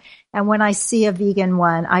that. And when I see a vegan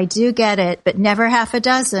one, I do get it, but never half a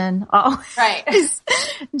dozen. Oh, right.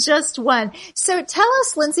 Just one. So tell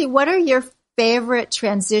us, Lindsay, what are your favorite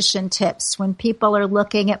transition tips when people are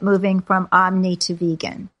looking at moving from omni to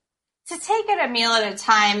vegan? To take it a meal at a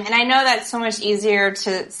time, and I know that's so much easier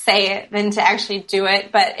to say it than to actually do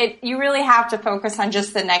it, but you really have to focus on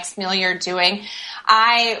just the next meal you're doing.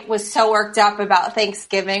 I was so worked up about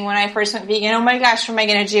Thanksgiving when I first went vegan. Oh my gosh, what am I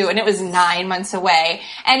going to do? And it was 9 months away.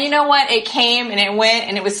 And you know what? It came and it went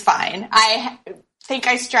and it was fine. I think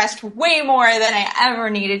I stressed way more than I ever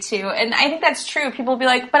needed to. And I think that's true. People will be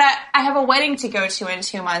like, but I have a wedding to go to in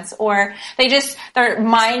 2 months. Or their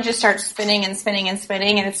mind just starts spinning and spinning and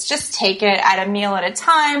spinning. And it's just take it at a meal at a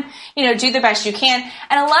time, do the best you can.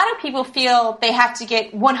 And a lot of people feel they have to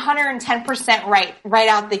get 110% right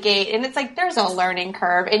out the gate. And it's like, there's a learning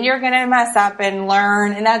curve and you're going to mess up and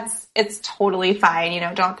learn. And it's totally fine.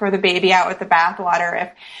 Don't throw the baby out with the bathwater.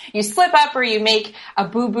 If you slip up or you make a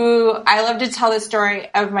boo-boo, I love to tell the story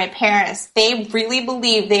of my parents. They really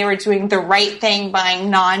believed they were doing the right thing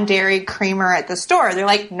buying non-dairy creamer at the store. They're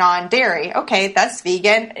like, non-dairy. Okay, that's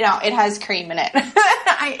vegan. No, it has cream in it. The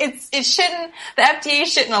FDA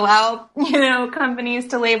shouldn't allow, companies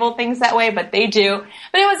to label things that way, but they do.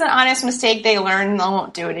 But it was an honest mistake. They learned and they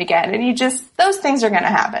won't do it again. And those things are going to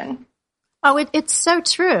happen. Oh, it's so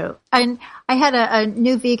true. And I had a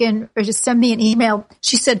new vegan just send me an email.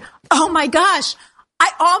 She said, oh my gosh,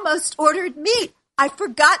 I almost ordered meat. I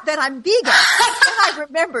forgot that I'm vegan. And I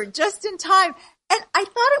remembered just in time. And I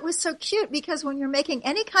thought it was so cute because when you're making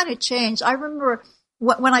any kind of change, I remember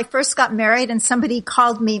when I first got married and somebody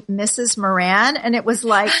called me Mrs. Moran, and it was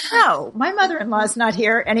like, no, my mother-in-law's not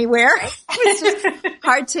here anywhere. It was just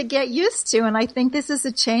hard to get used to. And I think this is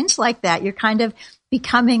a change like that. You're kind of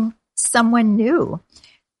becoming someone new.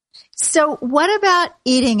 So what about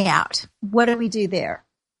eating out? What do we do there?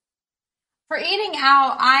 For eating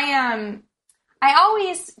out, I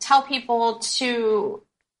always tell people to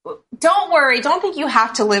don't worry. Don't think you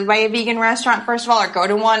have to live by a vegan restaurant, first of all, or go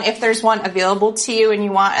to one. If there's one available to you and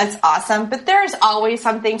you want, it's awesome. But there's always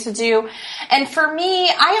something to do. And for me,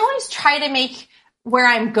 I always try to make where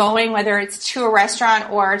I'm going, whether it's to a restaurant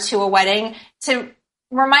or to a wedding, to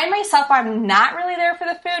remind myself I'm not really there for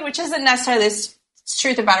the food, which isn't necessarily this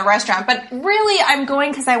truth about a restaurant, but really I'm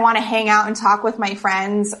going because I want to hang out and talk with my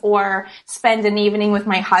friends or spend an evening with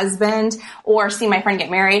my husband or see my friend get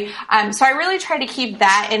married. So I really try to keep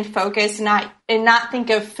that in focus and not think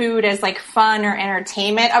of food as like fun or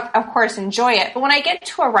entertainment. Of course, enjoy it. But when I get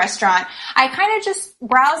to a restaurant, I kind of just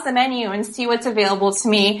browse the menu and see what's available to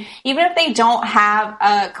me. Even if they don't have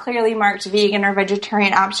a clearly marked vegan or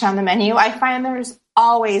vegetarian option on the menu, I find there's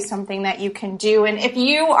always something that you can do. And if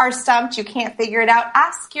you are stumped, you can't figure it out,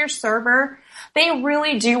 ask your server. They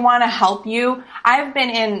really do want to help you. I've been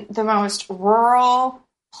in the most rural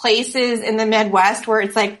places in the Midwest where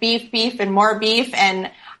it's like beef, and more beef, and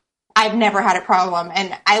I've never had a problem.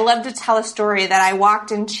 And I love to tell a story that I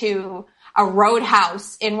walked into a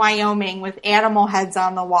roadhouse in Wyoming with animal heads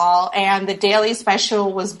on the wall, and the daily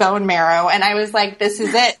special was bone marrow. And I was like, this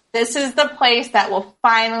is it. This is the place that will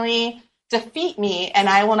finally defeat me and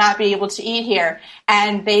I will not be able to eat here.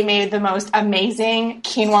 And they made the most amazing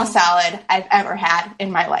quinoa salad I've ever had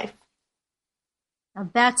in my life. Now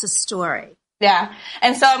that's a story. Yeah.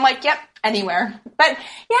 And so I'm like, yep, anywhere. But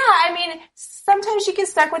yeah, I mean, sometimes you get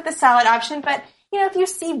stuck with the salad option, but if you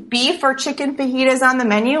see beef or chicken fajitas on the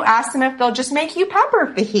menu, ask them if they'll just make you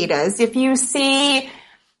pepper fajitas. If you see,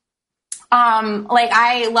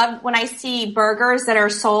 I love when I see burgers that are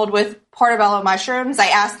sold with portobello mushrooms, I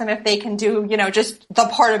ask them if they can do, just the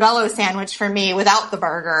portobello sandwich for me without the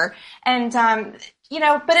burger. And,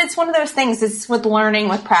 but it's one of those things, it's with learning,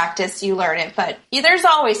 with practice, you learn it. But there's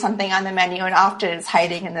always something on the menu, and often it's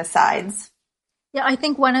hiding in the sides. Yeah, I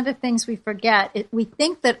think one of the things we forget, we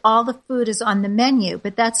think that all the food is on the menu,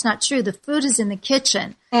 but that's not true. The food is in the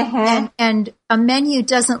kitchen, and a menu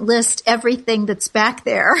doesn't list everything that's back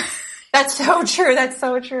there. That's so true. That's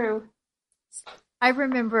so true. I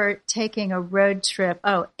remember taking a road trip,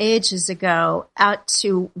 ages ago, out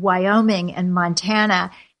to Wyoming and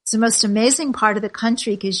Montana. It's the most amazing part of the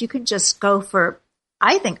country because you could just go for,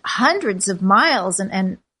 I think, hundreds of miles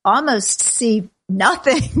and almost see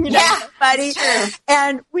nothing, buddy.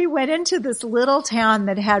 And we went into this little town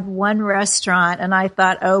that had one restaurant, and I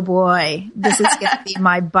thought, oh boy, this is going to be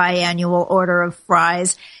my biannual order of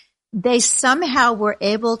fries. They somehow were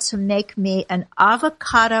able to make me an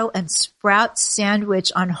avocado and sprout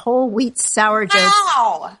sandwich on whole wheat sourdough.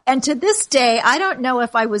 Wow. And to this day, I don't know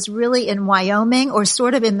if I was really in Wyoming or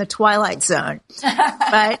sort of in the Twilight Zone,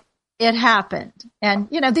 but it happened. And,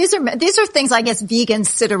 these are things I guess vegans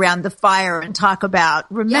sit around the fire and talk about.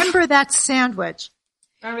 Remember that sandwich.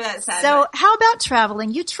 Remember that sandwich. So how about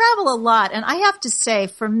traveling? You travel a lot. And I have to say,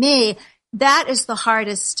 for me, that is the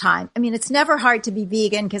hardest time. I mean, it's never hard to be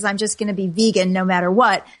vegan because I'm just going to be vegan no matter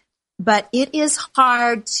what. But it is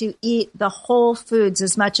hard to eat the whole foods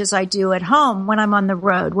as much as I do at home when I'm on the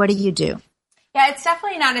road. What do you do? Yeah, it's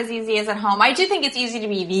definitely not as easy as at home. I do think it's easy to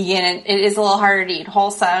be vegan, and it is a little harder to eat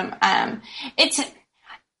wholesome. I guess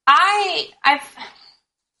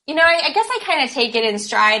I kind of take it in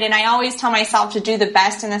stride, and I always tell myself to do the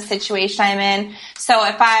best in the situation I'm in. So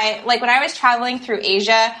when I was traveling through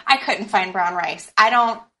Asia, I couldn't find brown rice.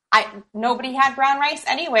 Nobody had brown rice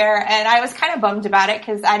anywhere, and I was kind of bummed about it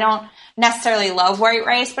because I don't necessarily love white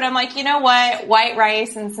rice, but I'm like, you know what? White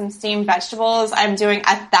rice and some steamed vegetables, I'm doing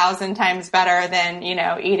 1,000 times better than,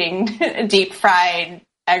 eating a deep fried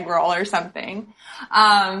egg roll or something.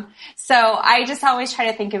 So I just always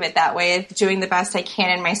try to think of it that way, of doing the best I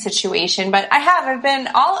can in my situation. But I've been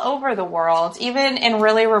all over the world, even in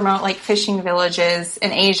really remote, fishing villages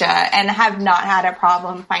in Asia, and have not had a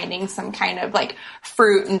problem finding some kind of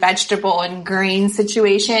fruit and vegetable and grain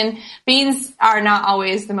situation. Beans are not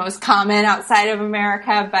always the most common outside of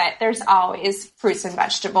America, but there's always fruits and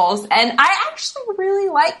vegetables. And I actually really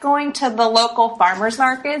like going to the local farmers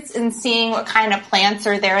markets and seeing what kind of plants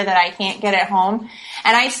are there that I can't get at home.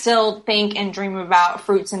 And I still think and dream about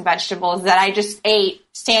fruits and vegetables that I just ate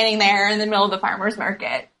standing there in the middle of the farmer's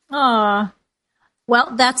market. Aw.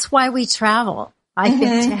 Well, that's why we travel. I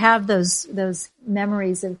think to have those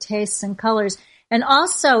memories of tastes and colors. And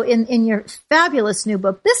also in your fabulous new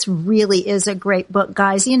book, this really is a great book,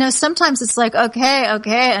 guys. Sometimes it's like,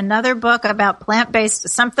 okay, another book about plant-based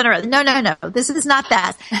something or other. No. This is not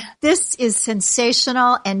that. This is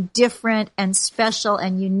sensational and different and special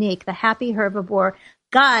and unique. The Happy Herbivore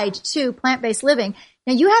Guide to Plant-Based Living.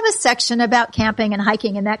 Now, you have a section about camping and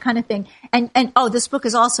hiking and that kind of thing. And this book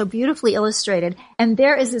is also beautifully illustrated. And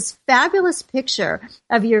there is this fabulous picture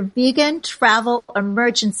of your vegan travel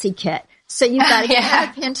emergency kit. So you've got a can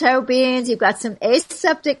of pinto beans, you've got some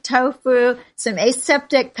aseptic tofu, some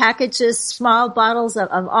aseptic packages, small bottles of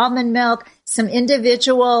almond milk, some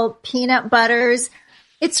individual peanut butters.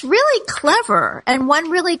 It's really clever, and one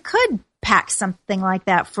really could pack something like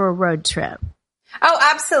that for a road trip. Oh,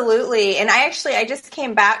 absolutely. And I just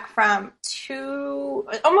came back from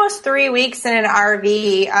almost 3 weeks in an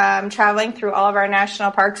RV, traveling through all of our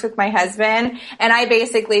national parks with my husband. And I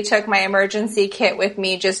basically took my emergency kit with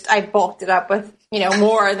me. I bulked it up with,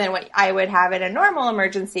 more than what I would have in a normal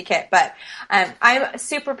emergency kit. But, I'm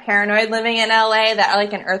super paranoid living in LA that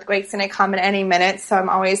an earthquake's going to come at any minute. So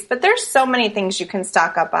but there's so many things you can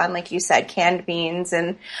stock up on, like you said, canned beans,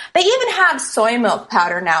 and they even have soy milk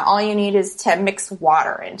powder now. All you need is to mix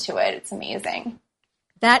water into it. It's amazing.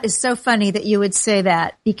 That is so funny that you would say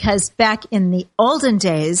that, because back in the olden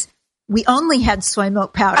days, we only had soy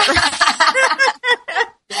milk powder.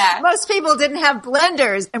 Yeah. Most people didn't have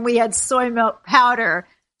blenders, and we had soy milk powder.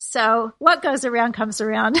 So what goes around comes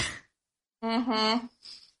around. Mm-hmm.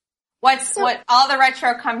 What all the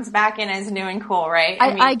retro comes back in as new and cool, right?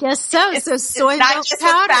 I guess so. So soy milk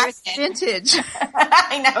powder is vintage.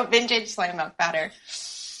 I know, vintage soy milk powder.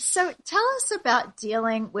 So tell us about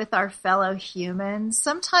dealing with our fellow humans.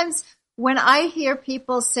 Sometimes when I hear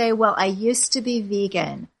people say, well, I used to be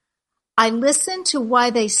vegan, I listen to why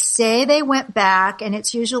they say they went back, and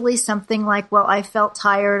it's usually something like, well, I felt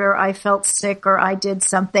tired, or I felt sick, or I did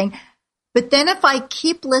something. But then if I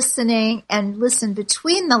keep listening and listen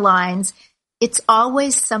between the lines, it's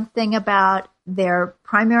always something about their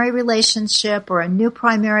primary relationship or a new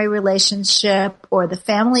primary relationship or the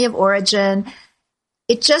family of origin.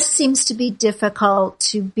 It just seems to be difficult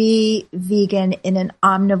to be vegan in an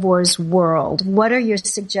omnivore's world. What are your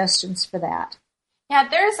suggestions for that? Yeah,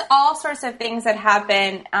 there's all sorts of things that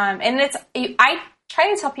happen. And I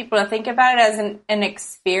try to tell people to think about it as an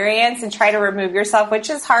experience and try to remove yourself, which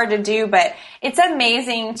is hard to do, but it's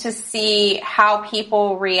amazing to see how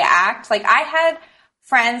people react. Like, I had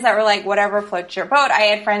friends that were like, whatever floats your boat. I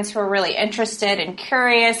had friends who were really interested and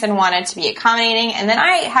curious and wanted to be accommodating. And then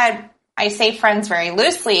I say friends very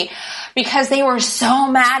loosely because they were so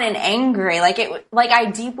mad and angry. Like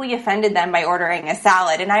I deeply offended them by ordering a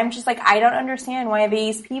salad. And I'm just like, I don't understand why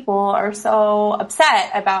these people are so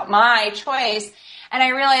upset about my choice. And I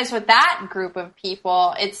realized with that group of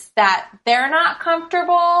people, it's that they're not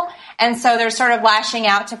comfortable. And so they're sort of lashing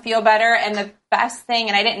out to feel better. And the best thing,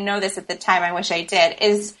 and I didn't know this at the time, I wish I did,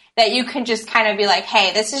 is that you can just kind of be like,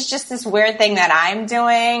 hey, this is just this weird thing that I'm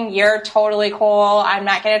doing. You're totally cool. I'm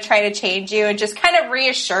not going to try to change you, and just kind of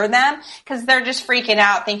reassure them, because they're just freaking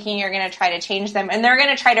out thinking you're going to try to change them. And they're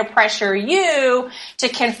going to try to pressure you to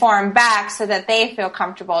conform back so that they feel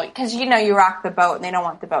comfortable, because you rock the boat and they don't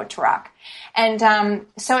want the boat to rock. And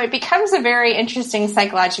so it becomes a very interesting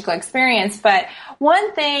psychological experience. But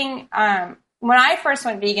one thing, when I first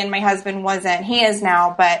went vegan, my husband wasn't. He is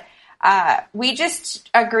now, but we just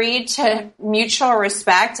agreed to mutual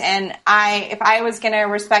respect. And if I was going to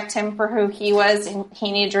respect him for who he was, and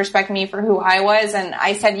he needed to respect me for who I was. And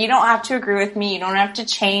I said, you don't have to agree with me. You don't have to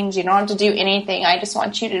change. You don't have to do anything. I just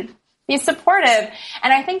want you to be supportive.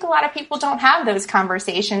 And I think a lot of people don't have those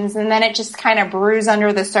conversations. And then it just kind of brews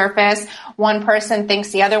under the surface. One person thinks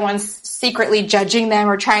the other one's secretly judging them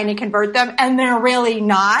or trying to convert them, and they're really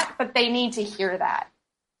not, but they need to hear that.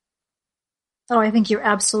 Oh, I think you're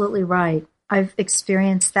absolutely right. I've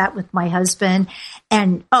experienced that with my husband.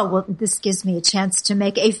 And, this gives me a chance to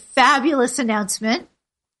make a fabulous announcement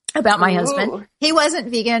about my husband. He wasn't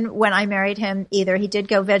vegan when I married him either. He did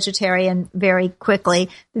go vegetarian very quickly.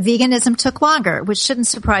 The veganism took longer, which shouldn't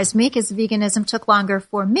surprise me, because veganism took longer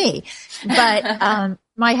for me. But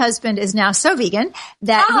my husband is now so vegan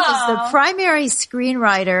that he is the primary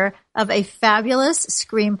screenwriter of a fabulous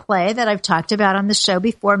screenplay that I've talked about on the show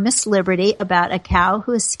before, Miss Liberty, about a cow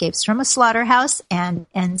who escapes from a slaughterhouse and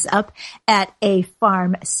ends up at a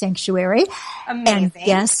farm sanctuary. Amazing. And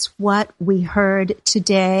guess what we heard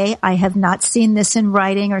today? I have not seen this in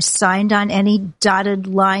writing or signed on any dotted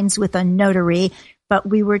lines with a notary, but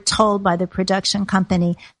we were told by the production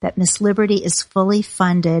company that Miss Liberty is fully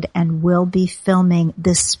funded and will be filming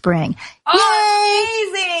this spring. Oh,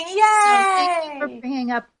 amazing! Yay! So thank you for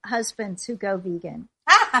bringing up husbands who go vegan.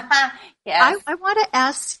 Yes. I want to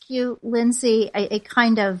ask you, Lindsay, a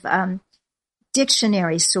kind of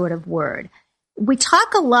dictionary sort of word. We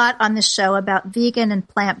talk a lot on the show about vegan and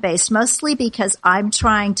plant-based, mostly because I'm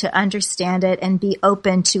trying to understand it and be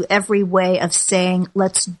open to every way of saying,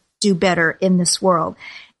 let's do better in this world.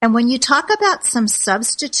 And when you talk about some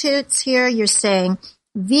substitutes here, you're saying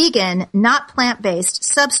vegan, not plant-based,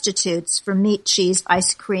 substitutes for meat, cheese,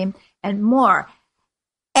 ice cream, and more.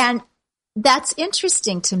 And that's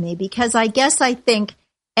interesting to me, because I guess I think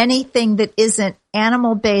anything that isn't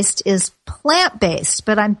animal-based is plant-based,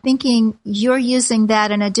 but I'm thinking you're using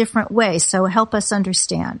that in a different way. So help us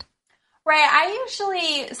understand. Right. I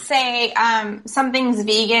usually say something's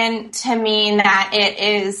vegan to mean that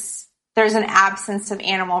there's an absence of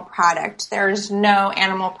animal product. There's no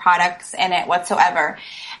animal products in it whatsoever.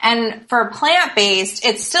 And for plant-based,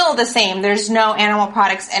 it's still the same. There's no animal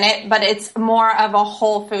products in it, but it's more of a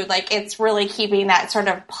whole food. Like, it's really keeping that sort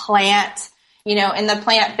of plant, in the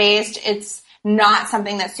plant-based, it's not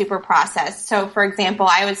something that's super processed. So, for example,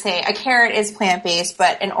 I would say a carrot is plant-based,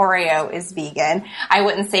 but an Oreo is vegan. I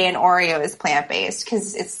wouldn't say an Oreo is plant-based,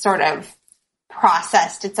 because it's sort of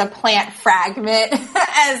processed. It's a plant fragment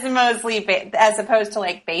as opposed to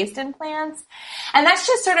like based in plants. And that's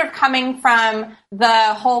just sort of coming from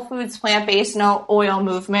the whole foods plant-based, no oil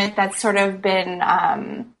movement that's sort of been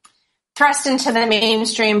thrust into the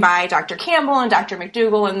mainstream by Dr. Campbell and Dr.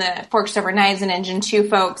 McDougall and the Forks Over Knives and Engine 2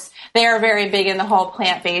 folks. They are very big in the whole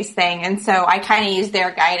plant-based thing. And so I kind of use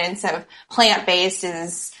their guidance of plant-based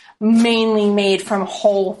is mainly made from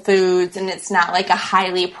whole foods, and it's not like a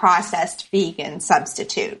highly processed vegan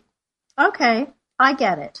substitute. Okay, I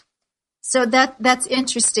get it. So that's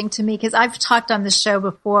interesting to me, because I've talked on the show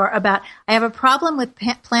before about I have a problem with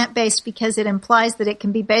plant-based because it implies that it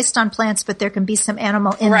can be based on plants, but there can be some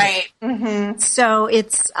animal in it. Right. Mm-hmm. So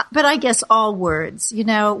but I guess all words,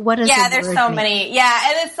 what is Yeah, a there's word so mean? many. Yeah,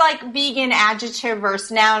 and it's like vegan adjective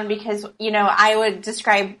versus noun, because, I would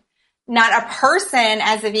describe not a person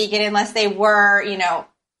as a vegan unless they were,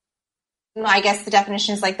 I guess the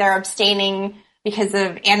definition is like they're abstaining because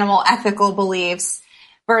of animal ethical beliefs,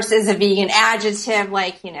 versus a vegan adjective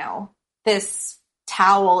like, this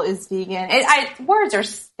towel is vegan.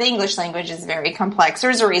 The English language is very complex.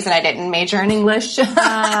 There's a reason I didn't major in English.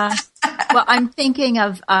 Well, I'm thinking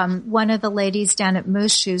of one of the ladies down at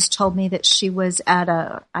Moose Shoes told me that she was at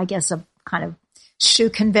a kind of shoe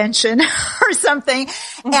convention or something,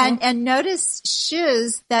 and noticed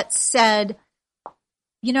shoes that said,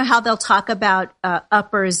 you know how they'll talk about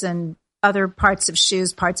uppers and other parts of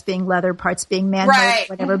shoes, parts being leather, parts being man-made, right.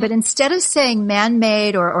 Whatever. But instead of saying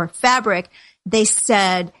man-made or fabric, they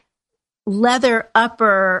said leather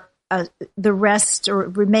upper, the rest or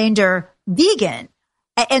remainder vegan.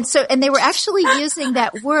 And they were actually using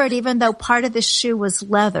that word, even though part of the shoe was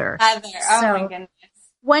leather. Leather. Oh, my goodness.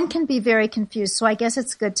 One can be very confused. So I guess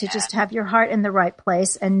it's good to just have your heart in the right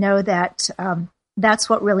place and know that that's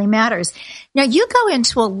what really matters. Now, you go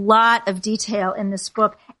into a lot of detail in this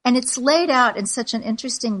book, and it's laid out in such an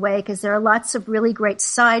interesting way because there are lots of really great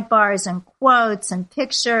sidebars and quotes and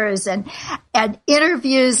pictures and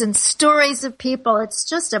interviews and stories of people. It's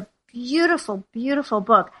just a beautiful, beautiful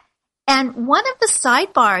book. And one of the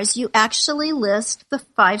sidebars, you actually list the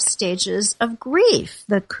 5 stages of grief,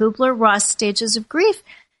 the Kubler-Ross stages of grief.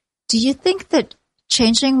 Do you think that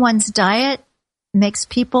changing one's diet makes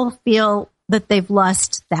people feel that they've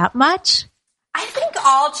lost that much? I think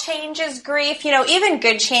all change is grief, even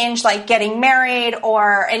good change like getting married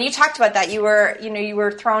and you talked about that. You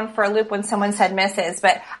were thrown for a loop when someone said Mrs.,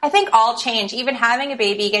 but I think all change, even having a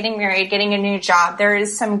baby, getting married, getting a new job, there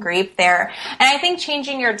is some grief there. And I think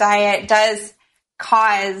changing your diet does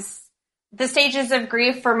cause the stages of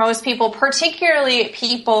grief for most people, particularly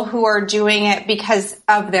people who are doing it because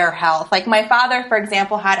of their health. Like my father, for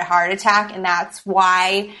example, had a heart attack, and that's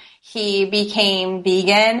why he became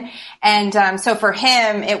vegan. And so for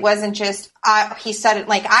him, it wasn't just, he said it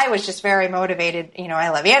like, I was just very motivated. I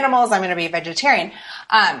love animals. I'm going to be a vegetarian.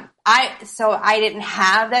 So I didn't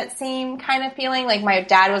have that same kind of feeling. Like my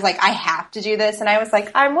dad was like, I have to do this. And I was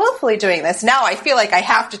like, I'm willfully doing this. Now I feel like I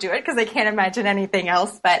have to do it because I can't imagine anything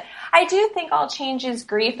else. But I do think all change is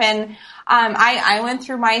grief. And I went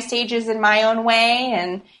through my stages in my own way.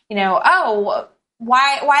 And,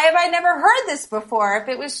 why have I never heard this before? If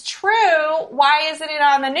it was true, why isn't it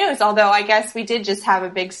on the news? Although I guess we did just have a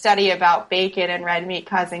big study about bacon and red meat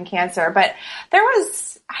causing cancer. But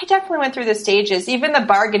I definitely went through the stages, even the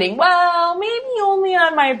bargaining. Well, maybe only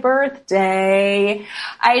on my birthday.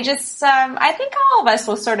 I think all of us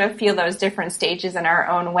will sort of feel those different stages in our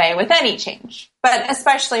own way with any change, but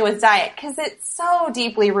especially with diet, because it's so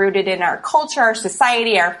deeply rooted in our culture, our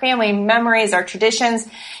society, our family memories, our traditions.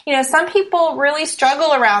 Some people really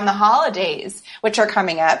struggle around the holidays, which are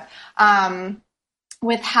coming up,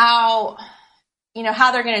 with how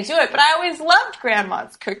they're going to do it. But I always loved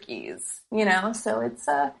grandma's cookies, so it's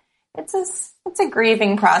a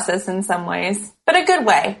grieving process in some ways, but a good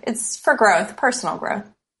way. It's for growth, personal growth.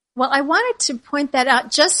 Well, I wanted to point that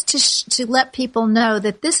out just to let people know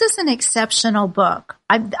that this is an exceptional book.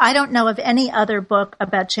 I don't know of any other book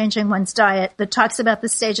about changing one's diet that talks about the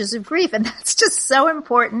stages of grief, and that's just so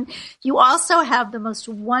important. You also have the most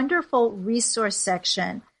wonderful resource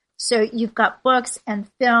section. So you've got books and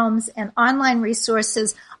films and online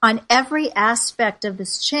resources on every aspect of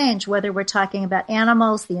this change, whether we're talking about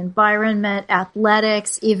animals, the environment,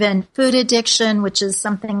 athletics, even food addiction, which is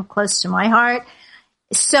something close to my heart.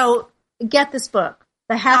 So get this book,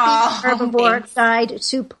 The Happy Herbivore Guide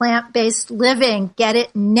to Plant-Based Living. Get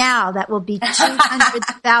it now. That will be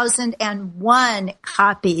 200,001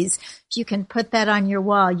 copies. If you can put that on your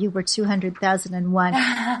wall, you were 200,001.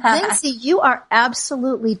 Lindsay, you are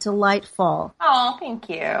absolutely delightful. Oh, thank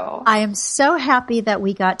you. I am so happy that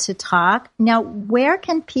we got to talk. Now, where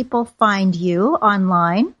can people find you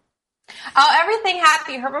online? Everything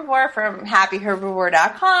Happy Herbivore from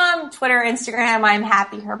happyherbivore.com, Twitter, Instagram, I'm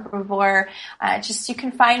Happy Herbivore. You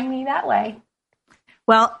can find me that way.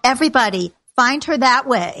 Well, everybody, find her that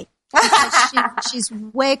way. She's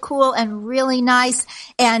way cool and really nice.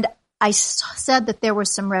 And I said that there were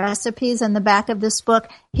some recipes in the back of this book.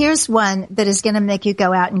 Here's one that is going to make you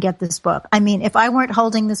go out and get this book. I mean, if I weren't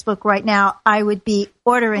holding this book right now, I would be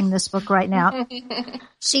ordering this book right now.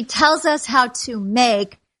 She tells us how to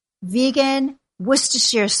make vegan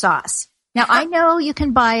Worcestershire sauce. Now, I know you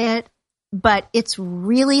can buy it, but it's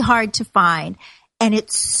really hard to find, and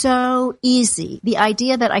it's so easy. The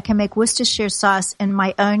idea that I can make Worcestershire sauce in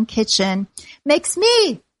my own kitchen makes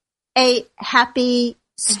me a happy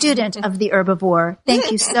student of the herbivore.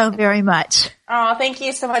 Thank you so very much. Oh, thank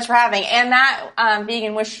you so much for having. And that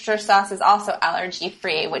vegan Worcestershire sauce is also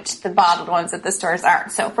allergy-free, which the bottled ones at the stores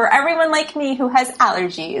aren't. So for everyone like me who has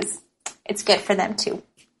allergies, it's good for them too.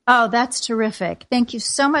 Oh, that's terrific. Thank you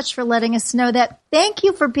so much for letting us know that. Thank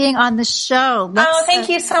you for being on the show. Thank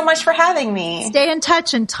you so much for having me. Stay in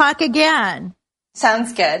touch and talk again.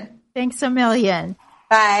 Sounds good. Thanks a million.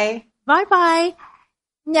 Bye. Bye-bye.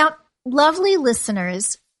 Now, lovely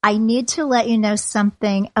listeners, I need to let you know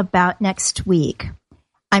something about next week.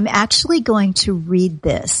 I'm actually going to read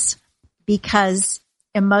this because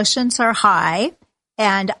emotions are high,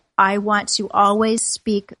 and I want to always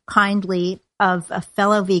speak kindly of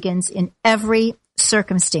fellow vegans in every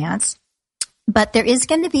circumstance. But there is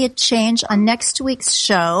going to be a change on next week's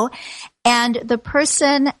show, and the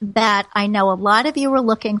person that I know a lot of you are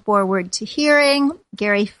looking forward to hearing,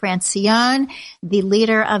 Gary Francione, the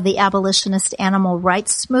leader of the abolitionist animal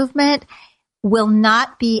rights movement, will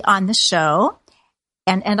not be on the show.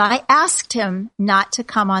 And I asked him not to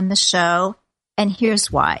come on the show, and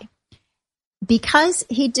here's why. Because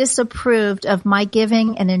he disapproved of my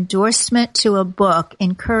giving an endorsement to a book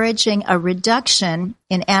encouraging a reduction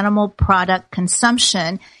in animal product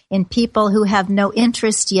consumption in people who have no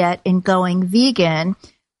interest yet in going vegan,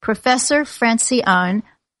 Professor Francione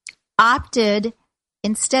opted,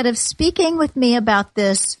 instead of speaking with me about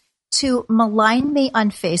this, to malign me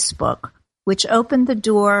on Facebook, which opened the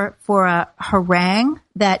door for a harangue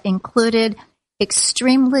that included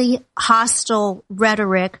extremely hostile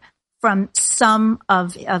rhetoric from some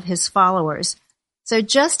of his followers. So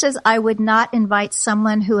just as I would not invite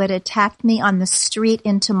someone who had attacked me on the street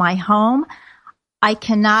into my home, I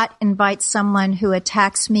cannot invite someone who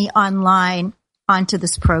attacks me online onto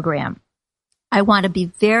this program. I want to be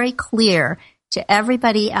very clear to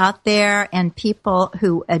everybody out there and people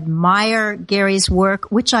who admire Gary's work,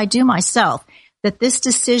 which I do myself, that this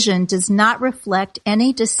decision does not reflect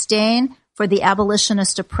any disdain for the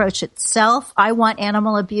abolitionist approach itself. I want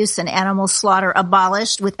animal abuse and animal slaughter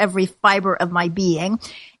abolished with every fiber of my being.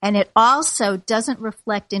 And it also doesn't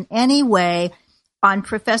reflect in any way on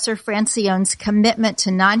Professor Francione's commitment to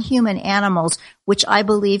non-human animals, which I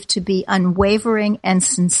believe to be unwavering and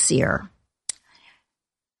sincere.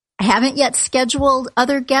 I haven't yet scheduled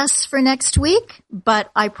other guests for next week, but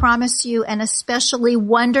I promise you an especially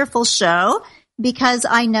wonderful show, because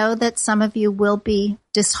I know that some of you will be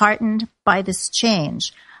disheartened by this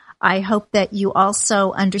change. I hope that you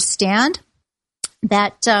also understand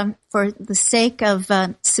that for the sake of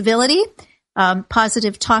civility,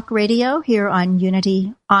 Positive Talk Radio here on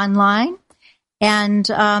Unity Online, and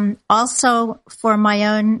also for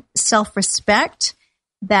my own self-respect,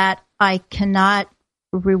 that I cannot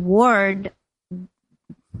reward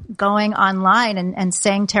going online and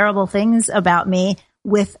saying terrible things about me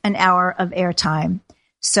with an hour of airtime.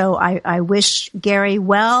 So I wish Gary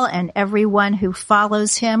well, and everyone who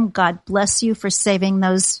follows him. God bless you for saving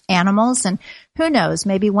those animals. And who knows,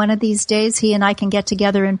 maybe one of these days he and I can get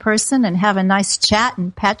together in person and have a nice chat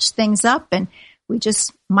and patch things up, and we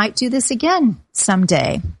just might do this again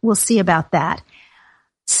someday. We'll see about that.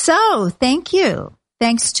 So thank you.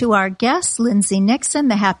 Thanks to our guests, Lindsay Nixon,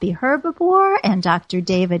 the Happy Herbivore, and Dr.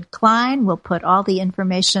 David Klein. We'll put all the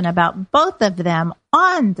information about both of them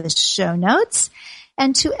on the show notes.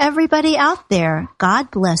 And to everybody out there, God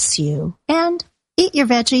bless you, and eat your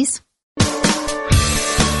veggies.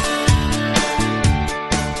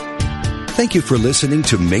 Thank you for listening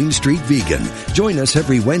to Main Street Vegan. Join us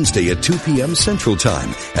every Wednesday at 2 p.m. Central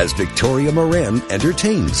Time as Victoria Moran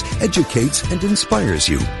entertains, educates, and inspires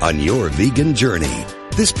you on your vegan journey.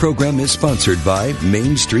 This program is sponsored by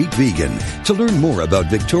Main Street Vegan. To learn more about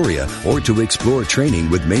Victoria or to explore training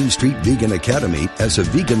with Main Street Vegan Academy as a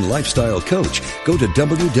vegan lifestyle coach, go to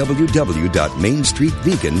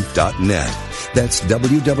www.mainstreetvegan.net. That's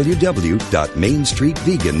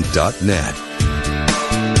www.mainstreetvegan.net.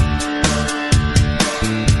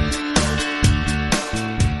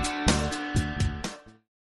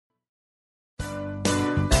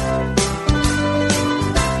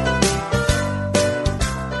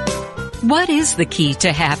 What is the key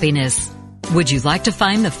to happiness? Would you like to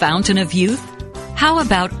find the fountain of youth? How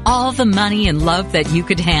about all the money and love that you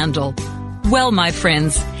could handle? Well, my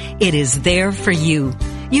friends, it is there for you.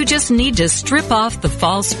 You just need to strip off the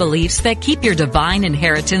false beliefs that keep your divine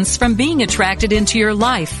inheritance from being attracted into your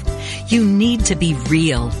life. You need to be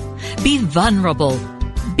real. Be vulnerable.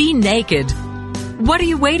 Be naked. What are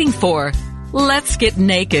you waiting for? Let's get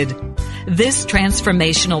naked. This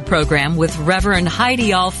transformational program with Reverend Heidi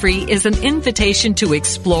Alfrey is an invitation to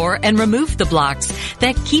explore and remove the blocks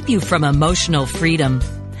that keep you from emotional freedom.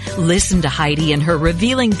 Listen to Heidi and her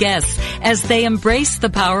revealing guests as they embrace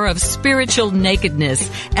the power of spiritual nakedness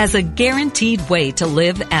as a guaranteed way to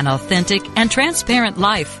live an authentic and transparent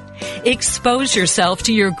life. Expose yourself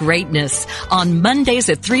to your greatness on Mondays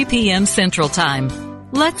at 3 p.m. Central Time.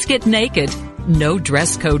 Let's get naked. No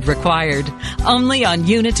dress code required. Only on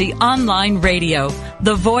Unity Online Radio,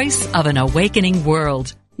 the voice of an awakening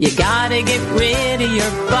world. You gotta get rid of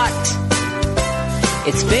your butt.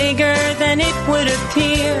 It's bigger than it would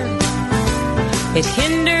appear. It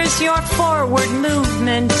hinders your forward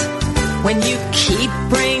movement when you keep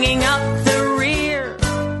bringing up the rear.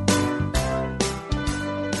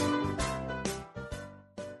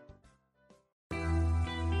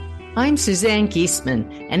 I'm Suzanne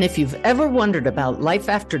Geisman, and if you've ever wondered about life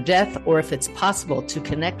after death or if it's possible to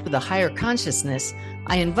connect with a higher consciousness,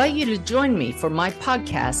 I invite you to join me for my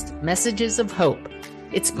podcast, Messages of Hope.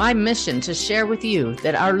 It's my mission to share with you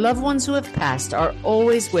that our loved ones who have passed are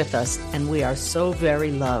always with us, and we are so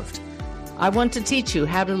very loved. I want to teach you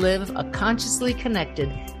how to live a consciously connected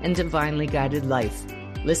and divinely guided life.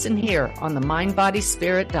 Listen here on the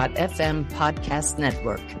MindBodySpirit.fm podcast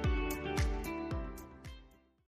network.